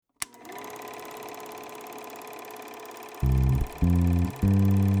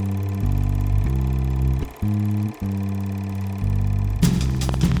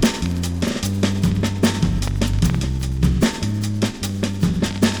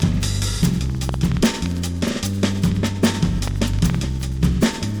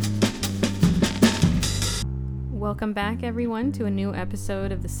Welcome back, everyone, to a new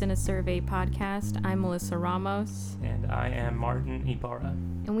episode of the CineSurvey podcast. I'm Melissa Ramos. And I am Martin Ibarra.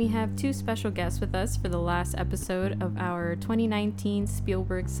 And we have two special guests with us for the last episode of our 2019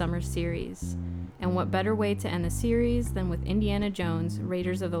 Spielberg Summer Series. And what better way to end the series than with Indiana Jones,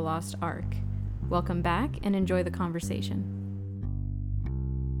 Raiders of the Lost Ark. Welcome back and enjoy the conversation.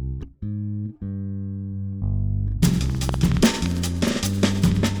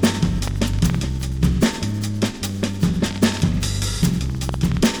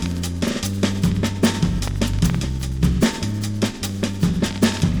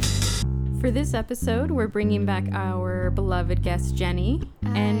 For this episode, we're bringing back our beloved guest, Jeny,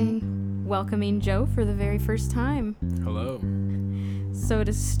 and welcoming Joe for the very first time. Hello. So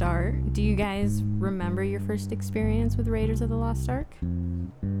to start, do you guys remember your first experience with Raiders of the Lost Ark?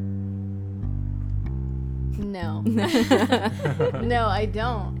 No. No, I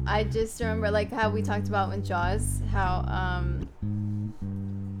don't. I just remember like how we talked about with Jaws, how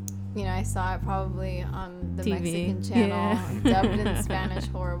I saw it probably on the TV. Mexican channel, dubbed in Spanish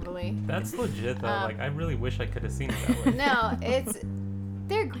horribly. That's legit though. I really wish I could have seen it that way. No,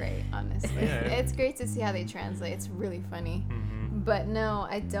 they're great, honestly. Yeah. It's great to see how they translate. It's really funny. Mm-hmm. But no,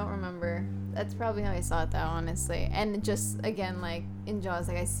 I don't remember. That's probably how I saw it though, honestly. And just again, like in Jaws,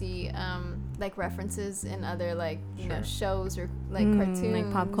 like I see like references in other like you know shows or like cartoons,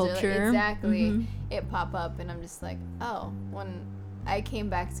 like pop or, culture. exactly. It pop up, and I'm just like, oh, when I came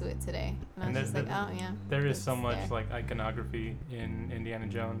back to it today, and I was just like, oh yeah. There is so much like iconography in Indiana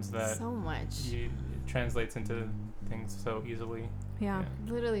Jones that so much it translates into things so easily. Yeah.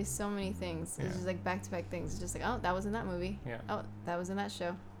 Literally so many things. Yeah. It's just like back-to-back things. It's just like, oh, that was in that movie. Yeah. Oh, that was in that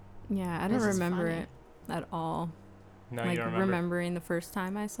show. Yeah, I It's don't just remember funny. it at all. No, like you don't remember? remembering the first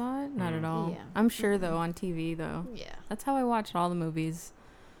time I saw it? Not at all. Yeah. I'm sure though on TV though. Yeah. That's how I watched all the movies.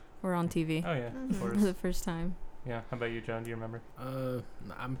 Were on TV Oh yeah, of for course. the first time. Yeah. How about you, John? Do you remember?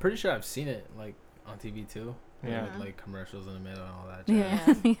 I'm pretty sure I've seen it like on TV too. Yeah. With, like commercials in the middle and all that.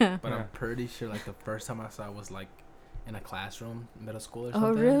 Yeah. Yeah. But Yeah. I'm pretty sure like the first time I saw it was like in a classroom, middle school or Oh,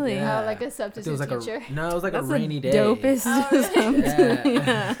 something. really? Yeah. Oh, like a I think substitute it was like teacher. no, it was like That's a rainy day. Dopest. Oh, really?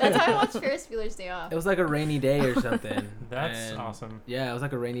 Yeah. That's how I watched Ferris Bueller's Day Off. It was like a rainy day or something. That's and awesome. Yeah, it was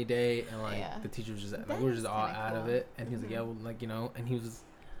like a rainy day, and like Yeah. the teacher was just That like we were is just all kinda out of cool. it, and he was like, yeah, well, like and he was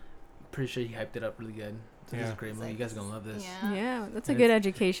pretty sure he hyped it up really good. So this is Yeah. a great It's movie. like- You guys are gonna love this. Yeah. Yeah, that's a And good it's-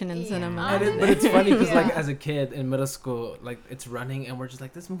 education in Yeah. cinema. I didn't- But it's funny because like Yeah. as a kid in middle school, like it's running and we're just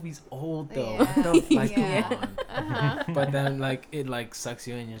like, this movie's old though. Yeah. What the like Yeah. come on. Uh-huh. But then like it like sucks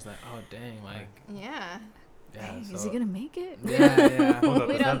you in. You're just like, oh dang, like Yeah. yeah. Hey, So, is he gonna make it? yeah. Hold up,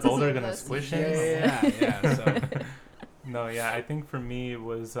 We is don't that boulder deserve gonna those squish Yeah, in? yeah. So No, yeah. I think for me it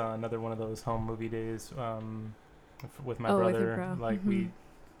was another one of those home movie days with my Oh, with brother. your bro. Like Mhm.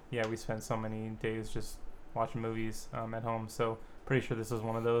 we spent so many days just watching movies at home. So pretty sure this was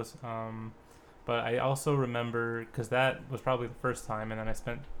one of those. But I also remember because that was probably the first time, and then I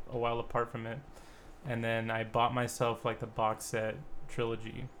spent a while apart from it, and then I bought myself like the box set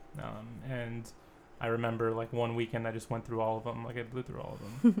trilogy, and I remember like one weekend I just went through all of them. Like I blew through all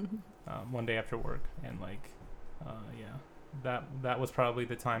of them one day after work, and like that was probably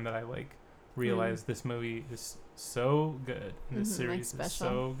the time that I like realized this movie is so good. And this Mhm, like series is special.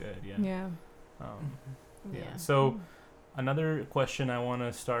 so good. Yeah. Yeah. Yeah. So another question I want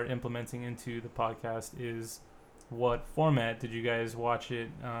to start implementing into the podcast is, what format did you guys watch it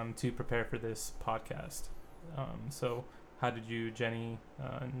to prepare for this podcast? So how did you, Jeny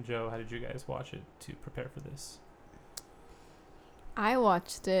and Joe, how did you guys watch it to prepare for this? I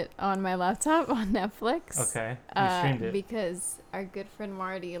watched it on my laptop on Netflix. Okay. You streamed it. Because our good friend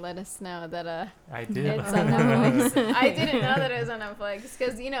Marty let us know that I did. it's on Netflix. I didn't know that it was on Netflix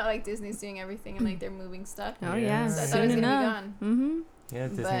because like Disney's doing everything and like they're moving stuff. Oh Yeah. yeah. So I thought it Soon was gonna be enough. gone. Mm-hmm. Yeah,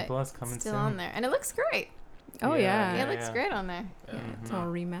 Disney But Plus coming Still soon. on there, and it looks great. Oh yeah. Yeah, it looks great on there. yeah. It's all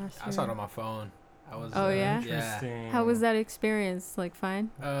remastered. I saw it on my phone. I was. Oh, yeah? Yeah. Interesting. How was that experience? Like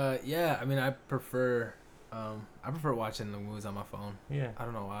fine? Yeah. I mean, I prefer watching the movies on my phone. Yeah. I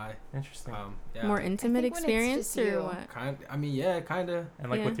don't know why. Interesting. Yeah. More intimate think when it's experience just or you. what? Kind of. And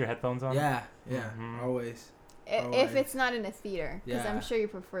like Yeah. with your headphones on? Yeah. Mhm. Always. If Always. it's not in a theater, because Yeah. I'm sure you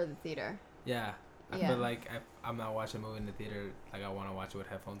prefer the theater. Yeah. I Yeah. feel like if I'm not watching a movie in the theater, like I want to watch it with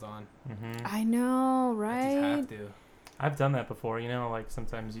headphones on. Mm-hmm. I know, I right? just have to. I've done that before, like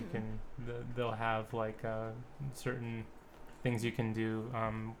sometimes you can, they'll have like certain things you can do.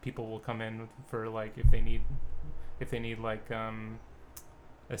 People will come in for like if they need like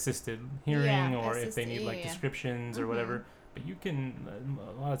assisted hearing, or if they need like descriptions or whatever. But you can,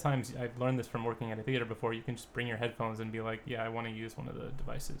 a lot of times, I've learned this from working at a theater before, you can just bring your headphones and be like, yeah, I want to use one of the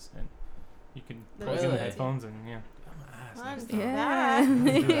devices. And you can plug in the headphones and, yeah. Yeah. I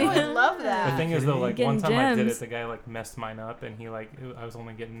would love that. The thing is, though, like, one time gems. I did it, the guy, like, messed mine up, and he, like, I was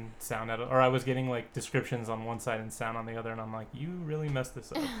only getting sound out of, or I was getting, like, descriptions on one side and sound on the other, and I'm like, you really messed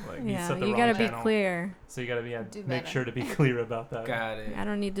this up. Like, you set the you wrong gotta channel. be clear. So you gotta be, Do make better. sure to be clear about that. Got it. I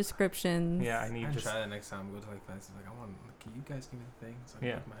don't need descriptions. Yeah, I need I'll just... try that next time. Go to like fancy. Like, can you guys give me the thing so I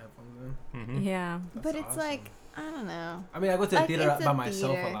can put my headphones in? Mm-hmm. Yeah. But That's it's awesome. like, I don't know. I mean, I go to the Like, theater it's a by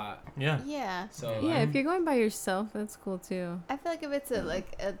myself theater. a lot. Yeah. Yeah. So Yeah, like, if you're going by yourself, that's cool too. I feel like if it's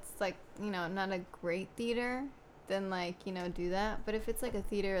not a great theater, then like, do that. But if it's like a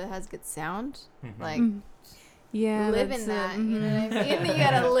theater that has good sound, Mm-hmm. like Yeah, live that's in that, it. you know what I mean? You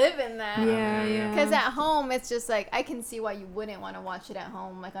gotta live in that. Yeah. Because at home, it's just like, I can see why you wouldn't want to watch it at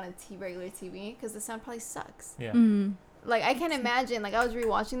home, like on a regular TV, because the sound probably sucks. Yeah. Like, I can't imagine, like, I was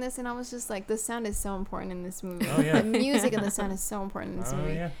rewatching this and I was just like, the sound is so important in this movie. Oh, yeah. The music and the sound is so important in this Oh,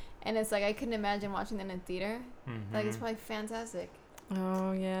 movie. yeah. And it's like, I couldn't imagine watching it in a theater. Mm-hmm. Like, it's probably fantastic.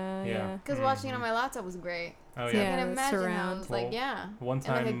 Oh yeah. Yeah. Because watching it on my laptop was great. Oh, So yeah. I Yeah, can the imagine how surround. it was like, yeah. One And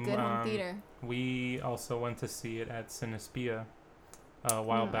time, like a good home theater. we also went to see it at CineSurvey a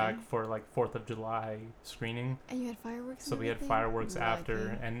while back for like 4th of July screening. And you had fireworks. So and we had everything? fireworks after,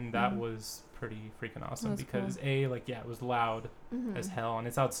 Lucky. and that was pretty freaking awesome That's because cool. it was loud as hell, and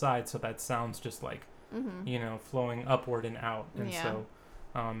it's outside, so that sounds just like flowing upward and out, and Yeah. so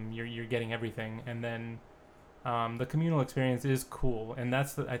you're getting everything, and then the communal experience is cool, and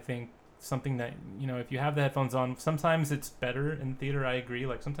that's I think something that if you have the headphones on, sometimes it's better in theater. I agree.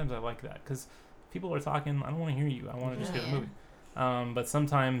 Like sometimes I like that because people are talking. I don't want to hear you. I want to just hear the movie. But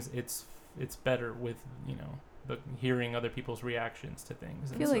sometimes it's better with the hearing other people's reactions to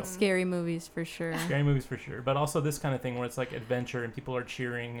things. I feel like scary movies for sure. Scary movies for sure, but also this kind of thing where it's like adventure and people are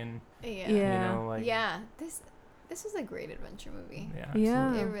cheering and Yeah. This was a great adventure movie. Yeah, Yeah.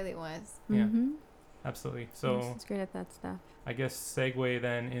 absolutely. It really was. Yeah. Mm-hmm. Absolutely. So Yes, it's great at that stuff. I guess segue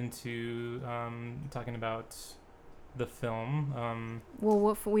then into talking about the film.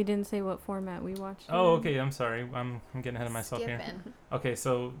 Well, we didn't say what format we watched. Oh, it in. okay. I'm sorry. I'm getting ahead of myself here. Skipping. Okay,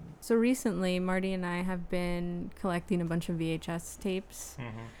 so So recently, Marty and I have been collecting a bunch of VHS tapes,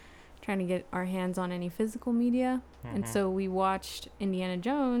 trying to get our hands on any physical media. And so we watched Indiana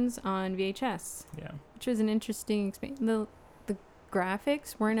Jones on VHS, yeah, which was an interesting experience. The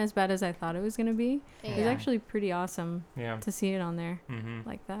graphics weren't as bad as I thought it was going to be. It was Yeah. actually pretty awesome yeah, to see it on there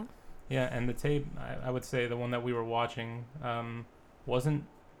like that. yeah. And the tape, I would say the one that we were watching, wasn't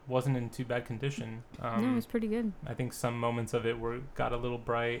in too bad condition. No, it was pretty good. I think some moments of it got a little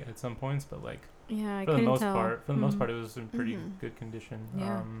bright at some points, but like Yeah, I for the couldn't most tell. part, it was in pretty Mhm. good condition.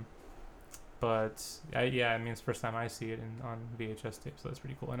 Yeah. But I mean, it's the first time I see it on VHS tape, so that's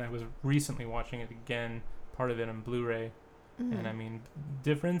pretty cool. And I was recently watching it again, part of it on Blu-ray, and I mean,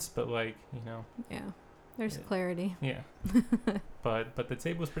 difference, but like Yeah, there's Yeah. clarity. yeah. but the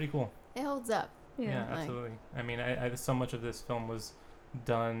tape was pretty cool. It holds up. Yeah, like- absolutely. I mean, I so much of this film was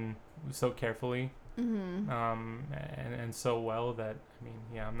done so carefully, and so well that I mean,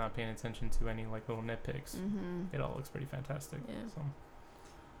 yeah, I'm not paying attention to any like little nitpicks. It all looks pretty fantastic. Yeah. So,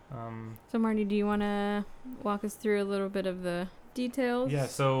 So Marty, do you want to walk us through a little bit of the details? yeah.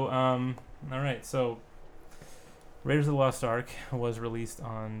 So, all right. So, Raiders of the Lost Ark was released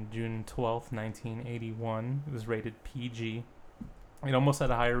on June 12th, 1981. It was rated PG. It almost had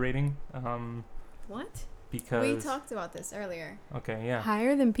a higher rating. What? Because We talked about this earlier. okay, yeah.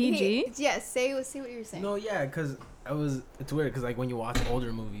 Higher than PG? Yes, say what you were saying. No, yeah, because it's weird because like when you watch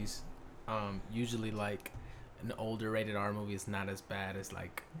older movies, usually like an older rated R movie is not as bad as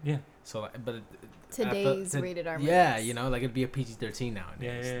like Yeah. so like, but Today's rated R movies. yeah, like it'd be a PG-13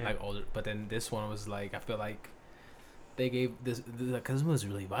 nowadays, Yeah. like older. But then this one was like I feel like they gave this because this was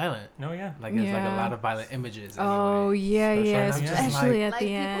really violent. No, yeah. Like it's like a Yeah. lot of violent images. Oh, anyway. yeah, yeah. Especially now, just Especially at like the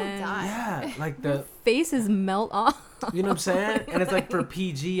people end. die. Yeah, like the Faces melt off. you know what I'm saying, and it's like for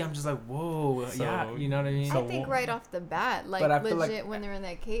PG, I'm just like whoa, So- yeah, you know what I mean. so I think right off the bat, like But I feel legit, like- when they were in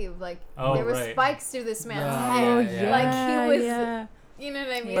that cave, like Oh, there were right. spikes through this man's Yeah, head. yeah, yeah. Like he was, Yeah. you know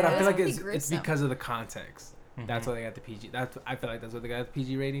what I mean? But I It feel was like pretty it's gruesome. because of the context. That's Mhm. why they got the PG. I feel like that's what they got the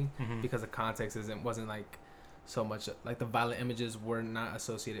PG rating Mhm. because the context wasn't like so much. Like the violent images were not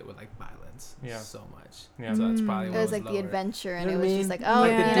associated with like violence. Yeah. So much. Yeah. So that's probably It what was like lower. the adventure, and You know it what was I just mean? like, oh,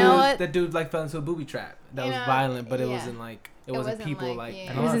 like you the know dude, what? the dude like fell into a booby trap. That You was know, violent, but it yeah. wasn't like It wasn't people like, like. yeah.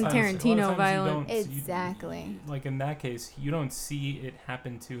 and a a lot lot of of Isn't times- a lot of Tarantino times you violent? don't- Exactly. Like in that case, you don't see it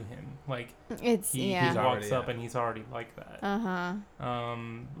happen to him. Like It's he He's walks already, up yeah. and he's already like that. Uh-huh.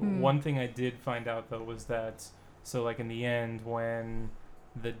 One thing I did find out though was that like in the end when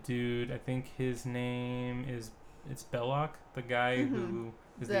the dude, I think his name is it's Belloc, the guy who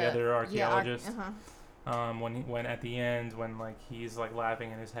is the other archaeologist. When at the end when like he's like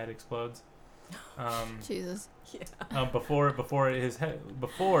laughing and his head explodes. Jesus. Before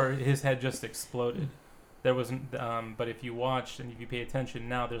his head just exploded. There wasn't but if you watch and if you pay attention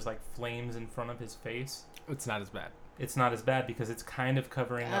now there's like flames in front of his face. It's not as bad. It's not as bad because it's kind of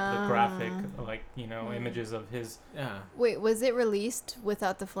covering up the graphic, like, images of his. Yeah. Wait, was it released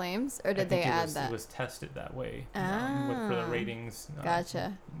without the flames, or did they add that? It was tested that way for the ratings.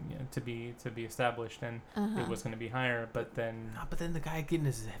 Gotcha. To be established, and it was going to be higher, but then. No, but then the guy getting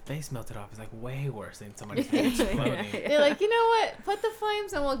his face melted off is like way worse than somebody's head exploding. They're like, you know what? Put the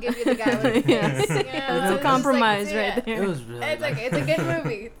flames, and we'll give you the guy with the face. No compromise right there. It was really. It's like it's a good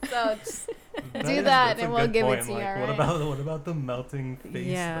movie, so just do That's that, a and we'll good give it point. to you. Like, All right. what about the melting face?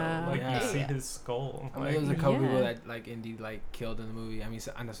 Yeah. Though? Like Yeah. you see Yeah. his skull. I mean, Like, there was a couple Yeah. people that like Indy like killed in the movie. I mean,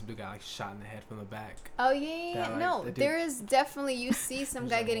 I know some dude got like shot in the head from the back. Oh yeah. That, like, No, that dude- there is definitely you see some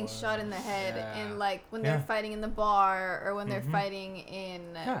There's guy a getting lot. shot in the head, Yeah. and like when Yeah. they're fighting in the bar, or when they're Mhm. fighting in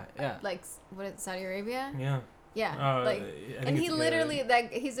Yeah. like what is it, Saudi Arabia? yeah. Yeah, like. I And think he it's, literally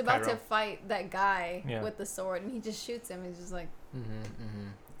that he's about to Cairo. fight that guy Yeah. with the sword, and he just shoots him. He's just like, Mm-hmm.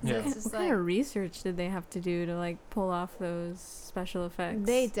 so Yeah. it's just What like kind of research did they have to do to like pull off those special effects?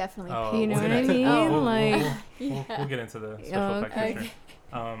 they definitely. Oh, paid You know we'll what get I into- mean? Oh, Like- we'll get into the special Oh, effects okay.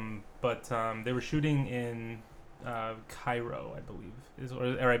 later. But they were shooting in Cairo, I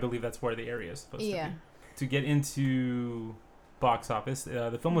believe, or I believe that's where the area is supposed to Yeah. be. To get into box office,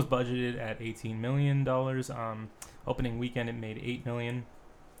 the film was budgeted at $18 million. Opening weekend, it made $8 million.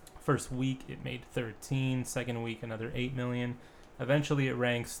 First week, it made 13. Second week, another 8 million. Eventually, it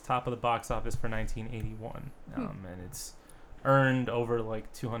ranks top of the box office for 1981, and it's earned over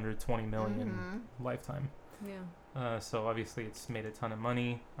like 220 million lifetime. Yeah. So obviously, it's made a ton of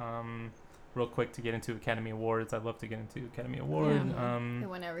money. Real quick to get into Academy Awards, I'd love to get into Academy Award. Yeah. They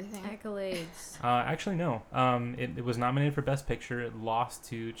won everything. Accolades. Actually, no. It was nominated for Best Picture. It lost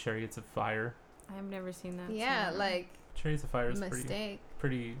to Chariots of Fire. I've never seen that. Yeah, so- like Chariots of Fire is mistake.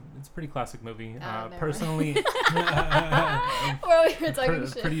 it's a pretty classic movie. never Personally, Or we were talking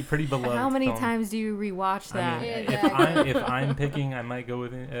shit. pretty beloved. How many film. times do you rewatch that? I mean, Exactly. if I'm picking, I might go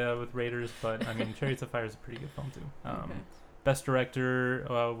with Raiders, but I mean, Chariots of Fire is a pretty good film too. Okay. Best Director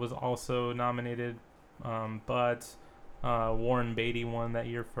was also nominated, but Warren Beatty won that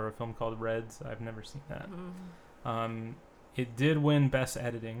year for a film called Reds. I've never seen that. It did win Best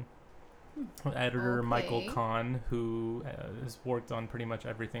Editing. Editor Michael Okay. Kahn, who has worked on pretty much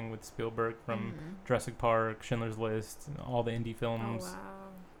everything with Spielberg, from Mhm. Jurassic Park, Schindler's List, all the indie Oh films,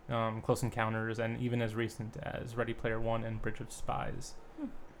 wow. Close Encounters, and even as recent as Ready Player One and Bridge of Spies.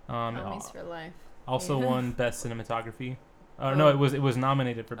 Homies for life. Also Yeah. won Best Cinematography. No, it was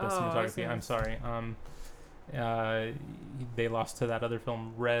nominated for Best Oh, I Cinematography. see. I'm sorry. They lost to that other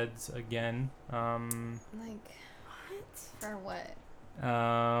film, Reds, again. Like what? For what?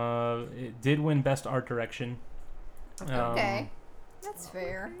 It did win Best Art Direction. Okay, that's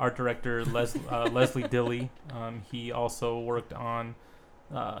fair. Art director Leslie Dilley. He also worked on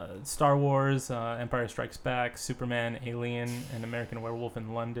Star Wars, Empire Strikes Back, Superman, Alien, and American Werewolf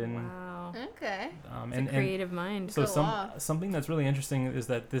in London. Wow. Okay. It's a creative mind. So Go off. something that's really interesting is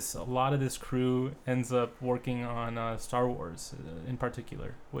that a lot of this crew ends up working on Star Wars in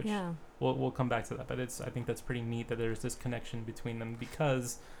particular, which Yeah. we'll come back to that. But I think that's pretty neat that there's this connection between them,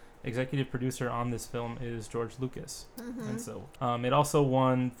 because executive producer on this film is George Lucas, and so it also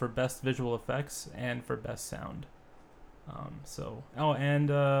won for Best Visual Effects and for Best Sound.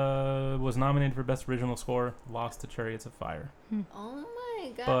 Was nominated for Best Original Score, lost to Chariots of Fire. Oh my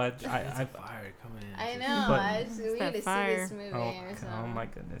god. But Fire coming in. I know. But- I just, we It's need that to fire. see this movie or something. Oh my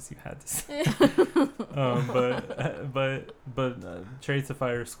goodness, you had to say. But Chariots of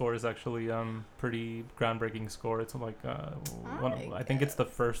Fire score is actually pretty groundbreaking score. It's like I think it's the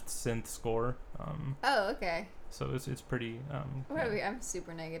first synth score. Oh, okay. So it's pretty. What are yeah. we? I'm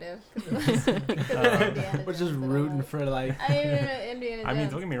super negative. 'Cause it was Indiana We're just Jones, but I'm rooting like- for like. I didn't even know Indiana Jones. I mean,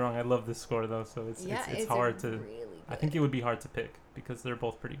 don't get me wrong. I love this score though, so it's hard to. Really I think it would be hard to pick because they're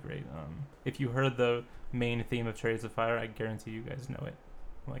both pretty great. If you heard the main theme of Chariots of Fire, I guarantee you guys know it.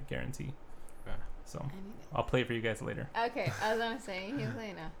 Like guarantee. So I'll play it for you guys later. Okay, I was gonna say you can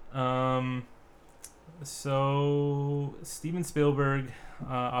play now. So Steven Spielberg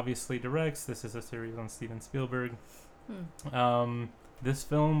obviously directs. This is a series on Steven Spielberg. This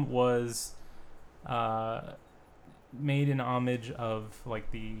film was made in homage of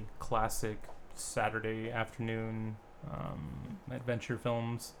like the classic Saturday afternoon adventure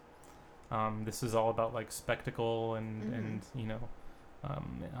films. This is all about like spectacle and you know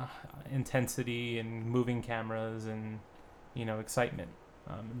intensity and moving cameras and you know excitement,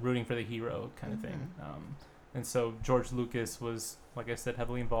 rooting for the hero kind of thing. And so George Lucas was, like I said,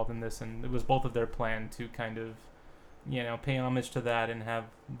 heavily involved in this, and it was both of their plan to kind of you know pay homage to that and have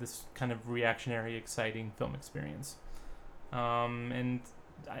this kind of reactionary, exciting film experience. And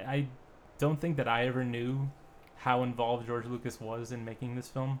I don't think that I ever knew how involved George Lucas was in making this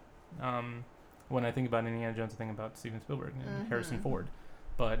film. When I think about Indiana Jones, I think about Steven Spielberg and Harrison Ford.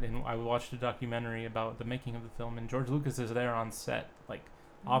 But I watched a documentary about the making of the film, and George Lucas is there on set, like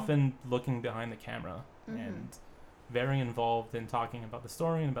often looking behind the camera and very involved in talking about the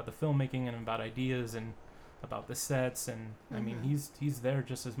story and about the filmmaking and about ideas and about the sets. And I mean, he's there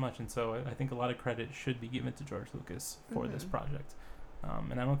just as much. And so I think a lot of credit should be given to George Lucas for this project.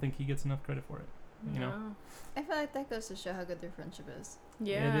 And I don't think he gets enough credit for it. You know, I feel like that goes to show how good their friendship is.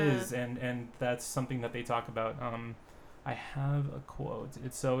 Yeah, it is, and that's something that they talk about. I have a quote.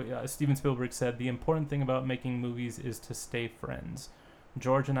 It's Steven Spielberg said, "The important thing about making movies is to stay friends.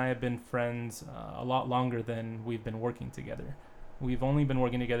 George and I have been friends a lot longer than we've been working together. We've only been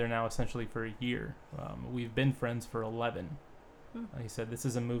working together now essentially for a year. We've been friends for 11." He said, "This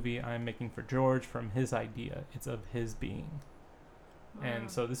is a movie I'm making for George from his idea. It's of his being."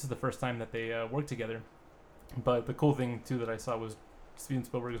 And so this is the first time that they worked together. But the cool thing too that I saw was Steven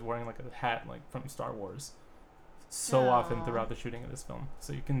Spielberg is wearing like a hat like from Star Wars so often throughout the shooting of this film.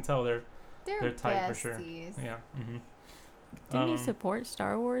 So you can tell they're tight for sure. Yeah. Didn't he support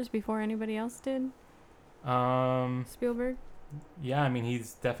Star Wars before anybody else did? Spielberg? Yeah, I mean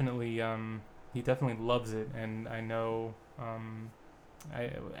he's definitely he definitely loves it, and I know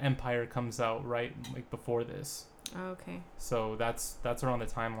Empire comes out right like before this. Okay. So that's around the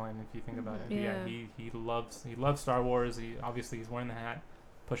timeline if you think about it. Yeah, he loves Star Wars. He's wearing the hat,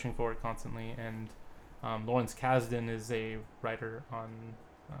 pushing forward constantly, and Lawrence Kasdan is a writer on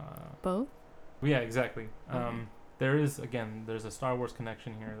both. Yeah, exactly. There's a Star Wars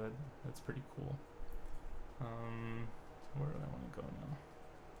connection here that's pretty cool. Where do I want to go now?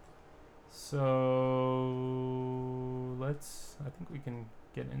 So I think we can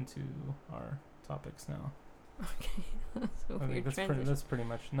get into our topics now. Okay. That's pretty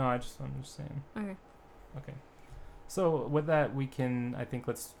much. No, I'm just saying. Okay. So with that,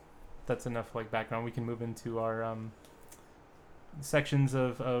 that's enough like background. We can move into our sections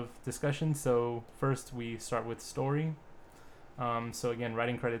of discussion. So first we start with story. So again,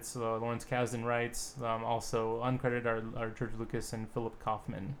 writing credits, Lawrence Kasdan writes. Also uncredited are George Lucas and Philip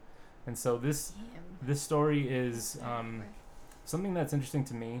Kaufman. And so this story is something that's interesting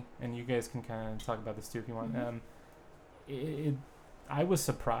to me, and you guys can kind of talk about this too if you want. I was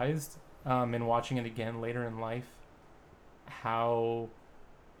surprised in watching it again later in life how,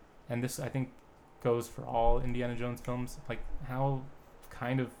 and this I think goes for all Indiana Jones films, like how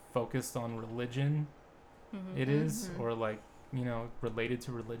kind of focused on religion it is, or like related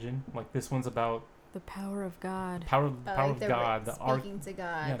to religion. Like this one's about the power of God. Power of God. The Ark. Speaking to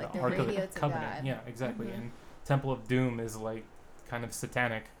God. Yeah, like the the Ark of radio the to Covenant. God. Yeah, exactly. And Temple of Doom is like kind of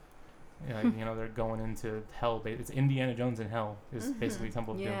satanic. They're going into hell. It's Indiana Jones in hell is basically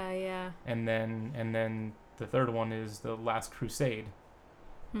Temple of Doom. Yeah. And then the third one is the Last Crusade.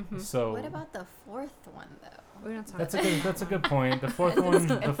 So what about the fourth one though? We don't talk that's a good point. The fourth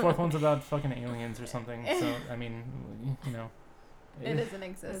one's about fucking aliens or something. So I mean, it doesn't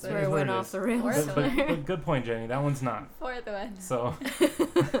exist. That's where it went off the rails. But good point, Jenny. That one's not. Fourth one. So.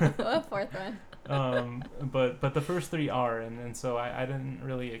 What fourth one? But the first three are, and so I didn't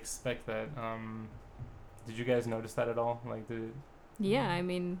really expect that. Did you guys notice that at all? Like Yeah, I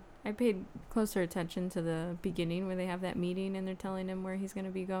mean, I paid closer attention to the beginning where they have that meeting and they're telling him where he's going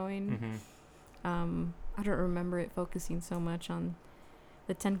to be going. I don't remember it focusing so much on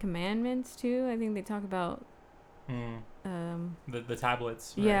the 10 Commandments too. I think they talk about the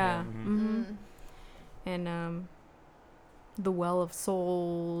tablets. Right? Yeah. And the Well of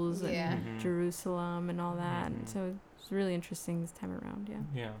Souls and Jerusalem and all that. And so it's really interesting this time around.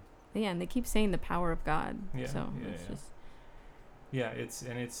 Yeah, and they keep saying the power of God. There's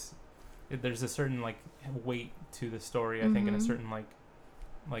a certain like weight to the story, I think, and a certain like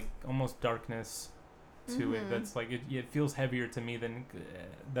almost darkness to it. That's like it feels heavier to me than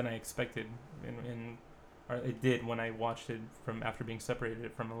I expected, or it did when I watched it from after being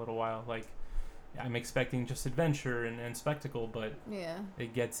separated from a little while. Like I'm expecting just adventure and spectacle, but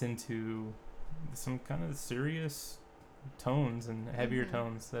it gets into some kind of serious tones and heavier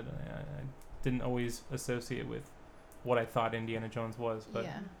tones that I didn't always associate with what I thought Indiana Jones was. But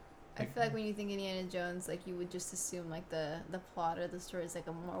I feel like when you think Indiana Jones, like you would just assume like the plot or the story is like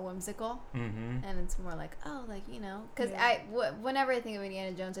a more whimsical, and it's more like, oh, like, you know, because whenever I think of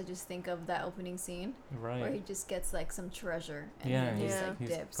Indiana Jones, I just think of that opening scene where he just gets like some treasure and he just like he's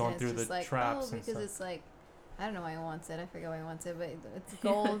dips going and through it's just the like, traps oh, because it's like, I don't know why he wants it. I forget why he wants it, but it's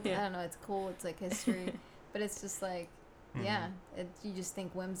gold. I don't know. It's cool. It's like history, but it's just like, you just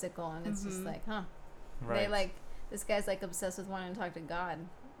think whimsical, and it's just like, huh? They like this guy's like obsessed with wanting to talk to God.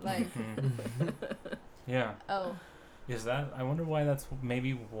 Like, oh, is that? I wonder why that's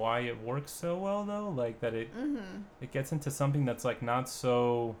maybe why it works so well though. Like that it gets into something that's like not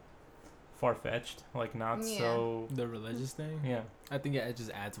so far fetched, like not so the religious thing. Yeah, I think it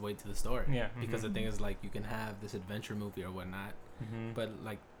just adds weight to the story. Yeah, because the thing is like you can have this adventure movie or whatnot, but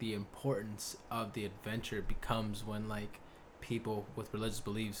like the importance of the adventure becomes when like people with religious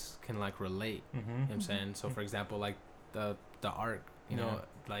beliefs can like relate. You know what I'm saying? So for example, like the Ark, you know,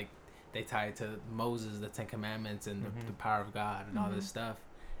 like they tie it to Moses, the 10 Commandments, and the power of God and all this stuff,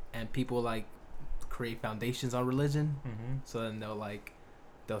 and people like create foundations on religion. So then they'll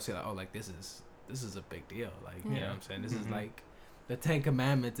say like, oh, like this is a big deal, like you know what I'm saying, this is like the 10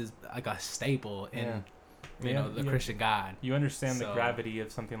 Commandments is like a staple in you know the Christian God. You understand the gravity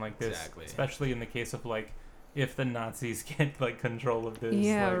of something like this, especially in the case of like if the Nazis get like control of this,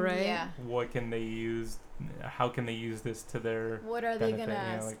 what can they use? How can they use this to their what are benefit? they gonna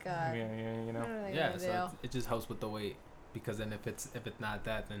ask God? You know. So it just helps with the weight, because then if it's not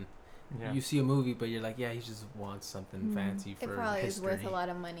that, then you see a movie but you're like, he just wants something fancy for it probably history. is worth a lot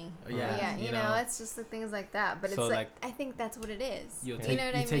of money. You know, it's just the things like that, but so it's like I think that's what it is. You know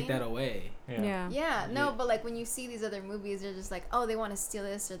what I mean? Take that away. But like when you see these other movies, they're just like, oh, they want to steal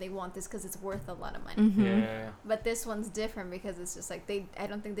this or they want this because it's worth a lot of money. But this one's different because it's just like I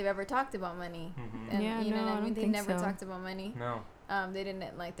don't think they've ever talked about money. And you know what I mean? They never talked about money. No. They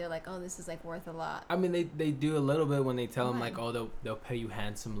didn't like. They're like, oh, this is like worth a lot. I mean, they do a little bit when they tell them like, oh, they'll pay you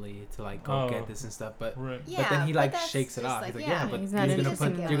handsomely to like go get this and stuff. But but then he like shakes it off. He's like,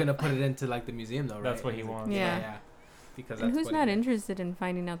 but you're gonna put it into like the museum though, right? That's what he wants. Yeah. Because and who's not interested in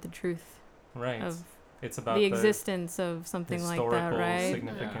finding out the truth? Right. Of it's about the existence of something like that, right?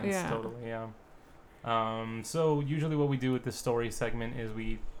 Significance, totally. So usually what we do with this story segment is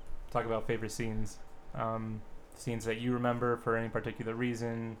we talk about favorite scenes. Scenes that you remember for any particular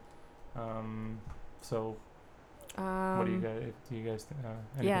reason. So what do you guys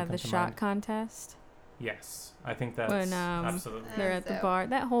the shot contest. Yes, I think that's when absolutely. They're at the bar.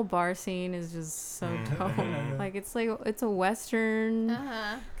 That whole bar scene is just so dope. Like it's a western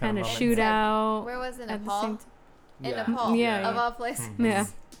kind of shootout. Where was it? Nepal. In Nepal. Of all places. Yeah.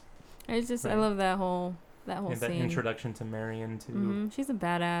 It's just I love that whole scene. That introduction to Marion too. She's a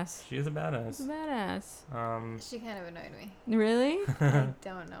badass. She is a badass. She kind of annoyed me. Really? I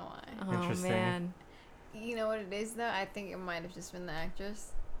don't know why. Oh man. You know what it is though? I think it might have just been the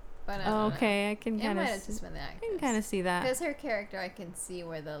actress. But I don't know. I can kind of. It might have just been the actress. I can kind of see that. Because her character, I can see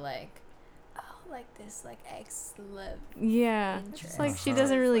where the like this like ex-love. Yeah. It's like she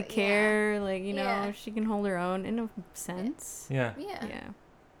doesn't really care. Like she can hold her own in a sense. Yeah.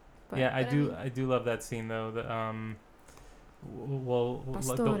 But, I do love that scene though.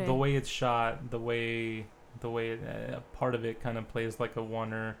 The way it's shot, the way part of it kind of plays like a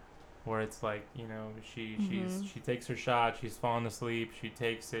oneer, where it's like she takes her shot, she's falling asleep, she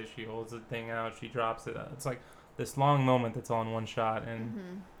takes it, she holds the thing out, she drops it. It's like this long moment that's all in one shot,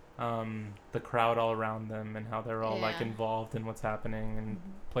 and the crowd all around them and how they're all like involved in what's happening and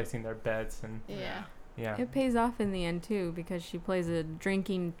placing their bets and it pays off in the end too, because she plays a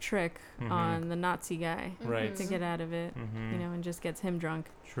drinking trick on the Nazi guy to get out of it, and just gets him drunk.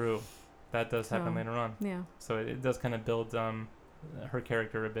 True, that does happen later on. Yeah. So it does kind of build her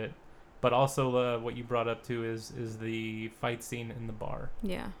character a bit, but also what you brought up too is the fight scene in the bar.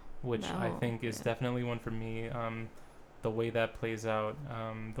 Yeah. Which I think is definitely one for me. The way that plays out,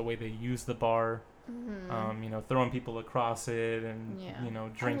 the way they use the bar. Throwing people across it and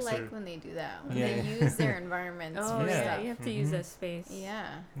drinks. I like when they do that. When they use their environment. You have to use that space.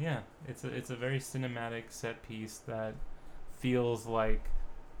 Yeah, it's a very cinematic set piece that feels like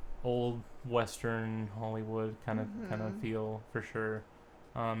old Western Hollywood kind of feel for sure.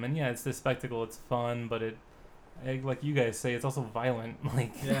 And it's the spectacle. It's fun, but like you guys say, it's also violent.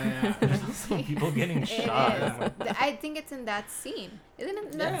 Like, Yeah. there's also people getting shot. It And, like, is. I think it's in that scene. Isn't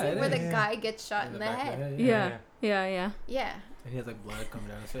it in that Yeah, scene it where the is. guy gets shot in the back of head? Yeah. yeah. Yeah. And he has like blood coming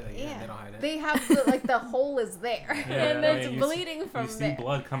down his face. Like, Yeah. They don't hide it. They have the hole is there, Yeah, and I it's mean, bleeding from you see there.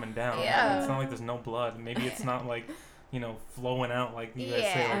 blood coming down. Yeah. It's not like there's no blood. Maybe it's not like, flowing out like you guys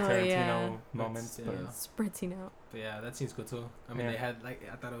say, Yeah. like Oh, Tarantino yeah. moments. That's- But yeah. Spritzing out. But yeah, that seems cool too. I mean, Yeah. they had like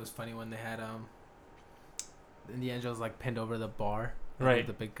I thought it was funny when they had Indiana Jones like pinned over the bar, Right.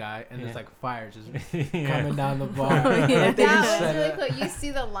 The big guy, and Yeah. there's like fire just yeah. coming down the bar. Yeah. Like, they That just was set really it up. cool. You see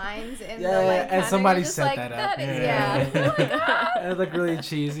the lines in Yeah, the like. and counter, somebody you're just set like, that up. That is, Yeah. yeah. You're like, ah. And it looked really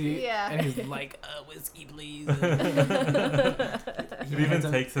cheesy. Yeah. And he's like, whiskey, please. It even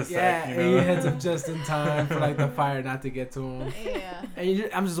takes a sec, Yeah, you and know? he heads up just in time for like the fire not to get to him. Yeah. And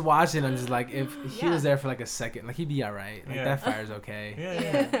I'm just watching. I'm just like, if he Yeah. was there for like a second, like he'd be all right. Like Yeah. that fire's okay. Yeah, Yeah.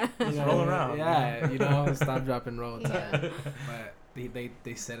 yeah. You Just know, roll around. Yeah, stop, drop, and roll time. Yeah. But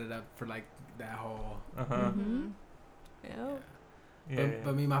they set it up for like that whole. Uh-huh. Mm-hmm. Yeah. Yeah,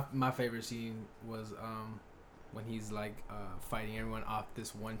 But me, my favorite scene was when he's like fighting everyone off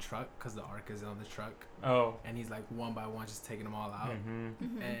this one truck because the Ark is on the truck, Oh. and he's like one by one just taking them all out,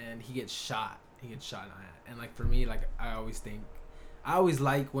 Mm-hmm. and he gets shot. And like for me, like I always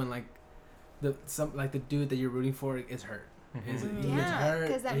like when like the dude that you're rooting for is hurt. Is it, he gets Yeah, hurt,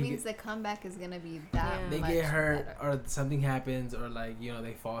 because that he means get- the comeback is gonna be that. Yeah. they much get hurt better. or something happens or like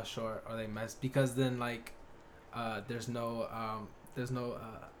they fall short or they mess because then like there's no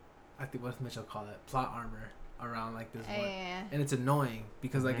I think what Mitchell call it plot armor around like this one, Yeah. and it's annoying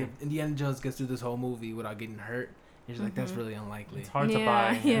because like if Mhm. Indiana Jones gets through this whole movie without getting hurt, you're just like that's Mhm. really unlikely. It's hard to Yeah,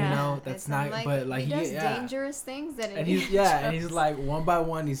 buy. yeah. You know that's It's not. unlikely. But like he does yeah. dangerous things that. And he's and he's like one by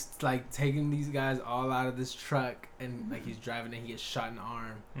one he's like taking these guys all out of this truck and like he's driving and he gets shot in the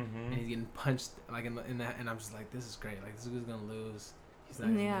arm and he's getting punched like in that and I'm just like this is great, like this is gonna lose, he's not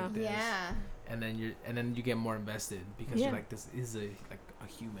gonna Yeah. make this. Yeah. And then you get more invested because Yeah. you're like this is a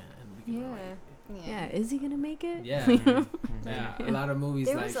human and we can Yeah. relate. Yeah. Is he gonna make it? Yeah. Mhm. Yeah, a lot of movies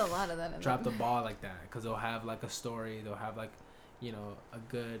There like was a lot of that. In drop the them. ball like that because they'll have like a story, they'll have like a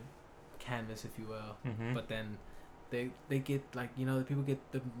good canvas if you will, Mhm. but then they get like the people get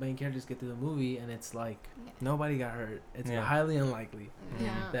the main characters get through the movie and it's like Yeah. nobody got hurt. It's Yeah. highly unlikely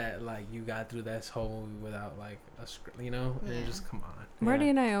Yeah. that like you got through this whole movie without like a script, and Yeah. you're just come on. Marty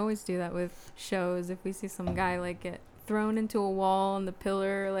and I always do that with shows. If we see some guy like get thrown into a wall and the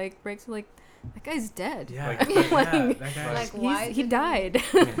pillar like breaks, we're like, that guy's dead. Yeah, Like- yeah, Like- that guy. Like, why He did died.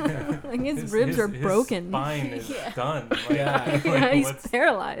 Yeah. Like his ribs are broken. His spine is Yeah. done. Like, Yeah. like, Yeah, he's what's-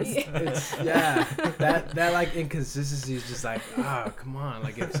 paralyzed. It's that like inconsistency is just like come on,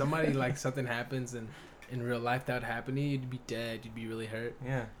 like if somebody like something happens and in real life that would happen to you, you'd be dead, you'd be really hurt.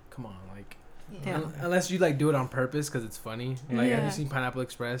 Yeah. Come on, like Yeah. unless you like do it on purpose because it's funny. Like have Yeah. you seen Pineapple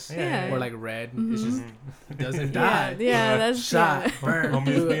Express? Yeah. Or like Red? Mhm. It's just Mhm. he doesn't Yeah, die. yeah, that's Shot, yeah. burned.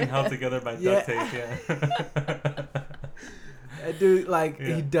 Homies being held together by Yeah. duct tape. Yeah. That dude, like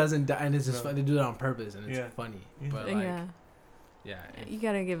Yeah. he doesn't die, and it's just No. fun to do it on purpose, and it's Yeah. funny. Yeah. But like, Yeah. yeah, You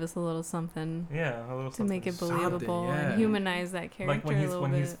gotta give us a little something Yeah. A little to make it Something, believable yeah. and humanize that character like when a he's little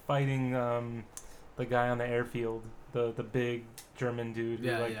when bit. he's fighting the guy on the airfield, the big German dude who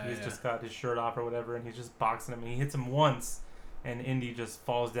Yeah, he's yeah. just got his shirt off or whatever, and he's just boxing him, and he hits him once, and Indy just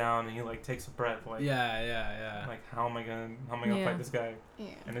falls down, and he like takes a breath, like yeah. like how am I gonna Yeah. fight this guy? Yeah.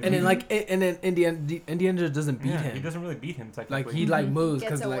 And then like, and then Indiana just doesn't beat yeah, him. he doesn't really beat him technically. Like he like Mhm. moves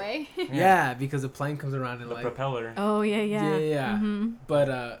Gets because like away. yeah, because the plane comes around and the like propeller. Oh yeah, yeah. Yeah. Mm-hmm.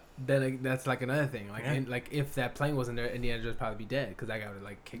 But then like, that's like another thing. Like Yeah. like if that plane wasn't there, Indiana would probably be dead because that guy would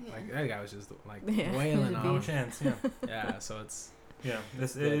like kick. Yeah. Like that guy was just like Yeah. wailing No No on. chance. Yeah. Yeah, so it's Yeah,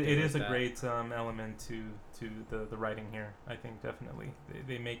 this Yeah, it things is a like that. great element to the writing here. I think definitely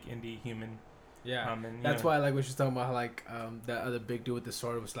they make Indy human. yeah. And you That's know, why like we should talk about how like that other big dude with the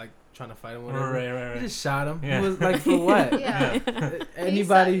sword was like trying to fight him. Whatever. Right. He just shot him. Yeah. He was like for what? Yeah.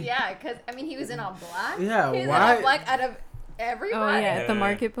 Anybody? Yeah, because I mean, he was in all black. Yeah, He was in why- all black out of Oh everybody. yeah, at the Yeah.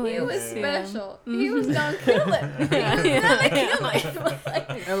 marketplace. He was Yeah. special. Mhm. He was gonna kill it. He was gonna kill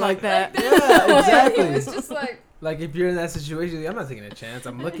it. And Like that. Yeah, exactly. He was just like, Like if you're in that situation, I'm not taking a chance.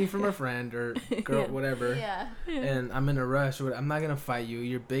 I'm looking for my friend or girl, Yeah. whatever, yeah. and I'm in a rush. I'm not gonna fight you.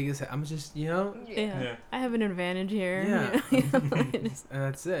 You're big as I'm just, Yeah. Yeah. I have an advantage here. Yeah. You know? Just- and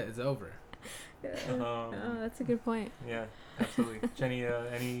that's it. It's over. oh, that's a good point. Yeah, absolutely. Jenny,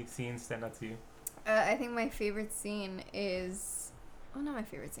 any scenes stand out to you? I think my favorite scene is, well, not my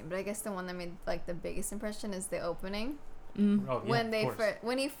favorite scene, but I guess the one that made like the biggest impression is the opening Mm. Oh, yeah, when of course.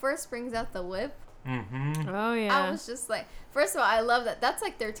 when he first brings out the whip. Mm-hmm. Oh yeah. I was just like, first of all, I love that. That's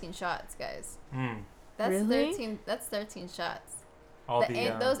like 13 shots, guys. Mm. That's Really? 13. That's 13 shots. All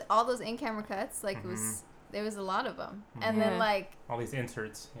All those in-camera cuts, like there was a lot of them, and Yeah. then like all these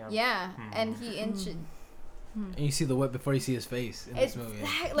inserts. Yeah. yeah, and he And you see the whip before you see his face in this movie.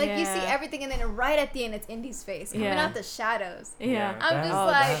 like you see Yeah. everything, and then right at the end, it's Indy's face coming Yeah. out the shadows. Yeah. I'm just All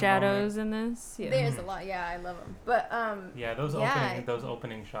like- the shadows in this. Yeah. There's a lot. Yeah, I love them. But Yeah, those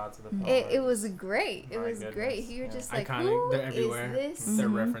opening shots of the film. it was great. It My was goodness. great. You're Yeah. just like, Iconic. who They're everywhere. is this They're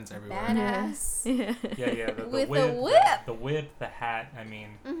referenced everywhere. badass? Yeah. Yeah. The With whip, the whip. the whip, the hat. I mean,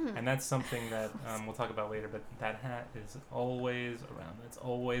 Mhm. and that's something that we'll talk about later. But that hat is always around. It's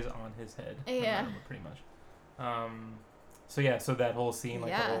always on his head. no Yeah. matter what, pretty much. So that whole scene, like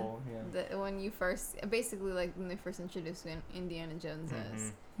Yeah. the whole, When you first, basically, like when they first introduced Indiana Jones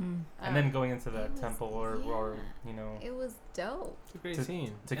as. and then going into that it was- temple or It was dope. It's a great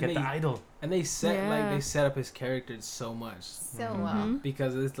scene. to And get the idol. And they set Yeah. they set up his character so much So Mhm. well.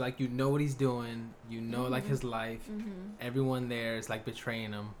 because it's like you know what he's doing, you know like his life. Mm-hmm. Everyone there is like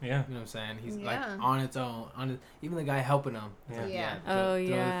betraying him. Yeah. You know what I'm saying? He's like Yeah. on its own. Even the guy helping him. It's Yeah. like, Yeah. throw Oh, the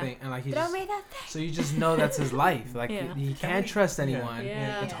yeah. thing. And like he Throw just, me that thing. so you just know that's his life. Like Yeah. he Can can't we- trust yeah. anyone.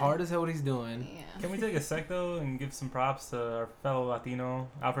 Yeah. It's hard as hell what he's doing. Yeah. Can we take a sec though and give some props to our fellow Latino,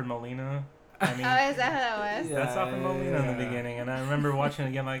 Alfred Molina? I mean, Oh, is that how that was? Yeah. that's Alfred Molina in the Yeah. beginning, and I remember watching it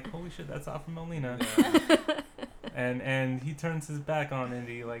again, like, holy shit, that's Alfred Molina. And he turns his back on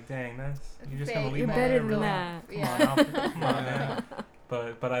Indy, like, dang, you're just gonna Fake. leave You're him better there, than really? that. Come Yeah. on, Alfred, come on, Yeah.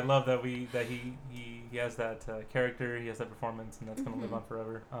 man. But I love that he has that character, he has that performance, and that's gonna live on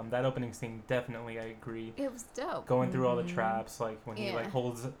forever. That opening scene, definitely, I agree. It was dope. Going through all the Mhm. traps, like when he like Yeah.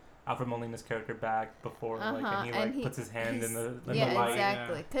 holds Alfred Molina's character back before, like, and he and like puts his hand in the yeah, light.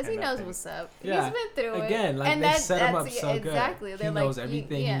 exactly. Because he And that knows thing. what's up. Yeah. He's been through it. Again, like And they that's- set him up that's- so good. exactly. He They're knows like,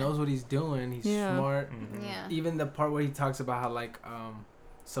 everything. yeah. He knows what he's doing. He's Yeah. smart. Mhm. Yeah. Even the part where he talks about how like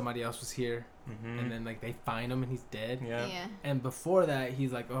somebody else was here, Mhm. and then like they find him and he's dead. Yeah. Yeah. And before that,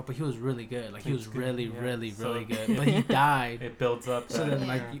 he's like, oh, but he was really good. Like he was He's good, really, yeah. really, So- really good. But he died. It builds up. So that- then,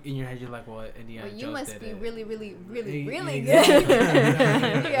 like Yeah. in your head, you're like, well, Indiana Well, you Jones must did be it. really, really, really, E- really exactly.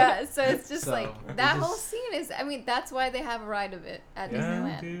 good. Yeah, so it's just So, like it that just- whole scene is. I mean, that's why they have a ride of it at Yeah,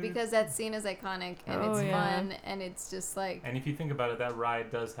 Disneyland dude. because that scene is iconic and Oh, it's yeah. fun and it's just like And if you think about it, that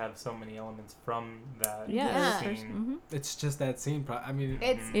ride does have so many elements from that Yeah. scene. It's just that scene. I mean,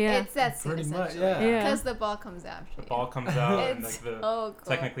 it's Yeah. it's that scene Pretty much, essentially. yeah. Yeah. Because the ball comes after The you. ball comes out and like It's the so cool.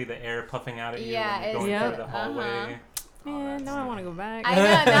 technically the air puffing out at you Yeah, when you're it's going Yeah. through the hallway. Man, now I want to go back. I know.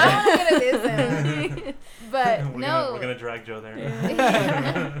 Now I want to go to Disney. But we're no. we're gonna drag Joe there.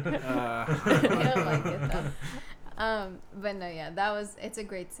 I don't like it though. But no, yeah, it's a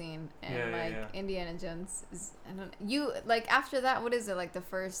great scene, and Yeah, yeah, like yeah. Indiana Jones is, I don't, you like after that, what is it like the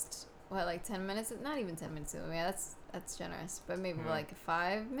first, like 10 minutes, not even 10 minutes of the movie, that's generous, but maybe Yeah. like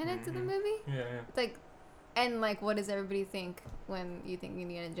 5 minutes of the Mhm. movie, Yeah, like, and like what does everybody think when you think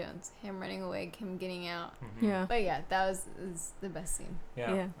Indiana Jones, him running away, him getting out, Mhm. Yeah. but yeah, is the best scene.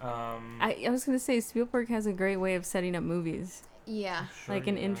 Yeah. I was going to say, Spielberg has a great way of setting up movies. Yeah. Sure, Like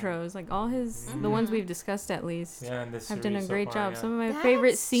in yeah. intros. Like all the ones Mhm. we've discussed at least. Yeah, and this Have done a series so great far, job. yeah. Some of my That's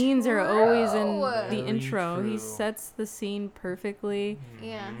favorite scenes are always in true. the Very intro. true. He sets the scene perfectly.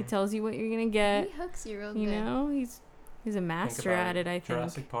 Yeah. He Mhm. tells you what you're gonna He get. hooks you real You good. know, he's a Think master about at it. I think.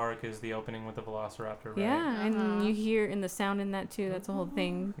 Jurassic Park is the opening with the Velociraptor, right? Yeah, Uh-huh. and you hear in the sound in that too. That's a whole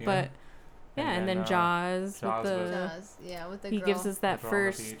thing. Yeah. But yeah, and then Jaws, Jaws with with- the Does, yeah, with the he girl. gives us that Girl on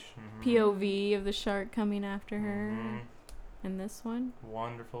the first beach. Mhm. POV of the shark coming after her. Mhm. And this one.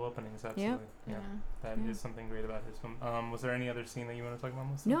 Wonderful openings, absolutely. Yeah. That is Yeah. something great about his film. Was there any other scene that you want to talk about,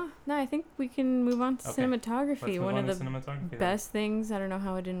 Melissa? No, I think we can move on to Okay. cinematography. Let's move One on of to the cinematography then. best things. I don't know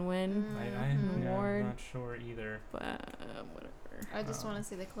how it didn't win, Mhm. Yeah, award. I'm not sure either. but whatever. I just want to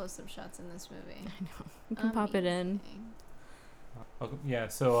see the close-up shots in this movie. I know. You can pop it in. Amazing. Okay, yeah,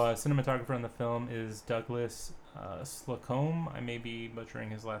 so cinematographer on the film is Douglas Slocum. I may be butchering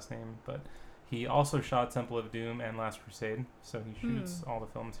his last name, but he also shot Temple of Doom and Last Crusade, so he shoots all the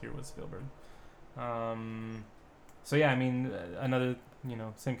films here with Spielberg. So yeah, I mean, another,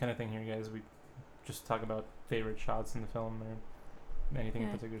 same kind of thing here, guys. We just talk about favorite shots in the film or anything in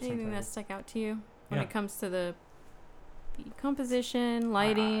particular. Anything that stuck out to you when Yeah. it comes to the composition,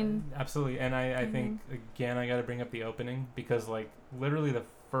 lighting. Absolutely, and I think again I got to bring up the opening because like literally the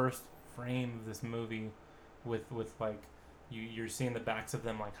first frame of this movie, with like you're seeing the backs of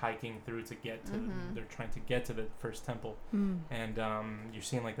them like hiking through to get to they're trying to get to the first temple, and you're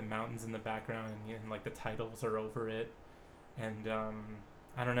seeing like the mountains in the background and like the titles are over it, and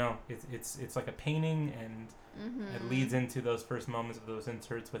I don't know, it's like a painting and. It leads into those first moments of those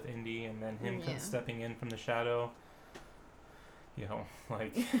inserts with Indy and then him stepping in from the shadow.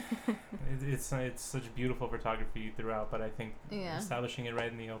 like it's such beautiful photography throughout, but I think establishing it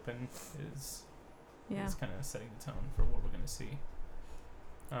right in the open is kind of setting the tone for what we're gonna see.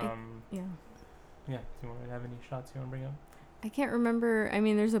 Do you want to have any shots you want to bring up? I can't remember. I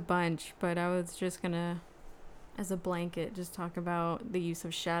mean, there's a bunch, but I was just gonna, as a blanket, just talk about the use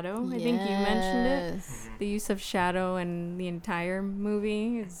of shadow. I think you mentioned it. Mm-hmm. The use of shadow in the entire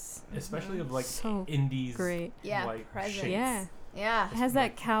movie is especially of like so indies, great. Like presence. Yeah, it has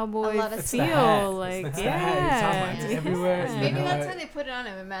that cowboy it's feel, like it's everywhere. Maybe that's why they put it on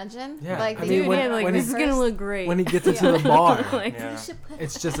him. Imagine, like, I mean, when this is gonna look great when he gets into the bar. Like,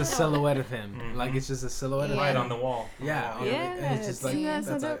 it's just a silhouette of him. Mm-hmm. Like it's just a silhouette right on the wall. And it's just like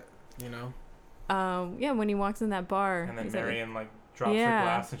that's like, you know. When he walks in that bar, and then Marion like drops her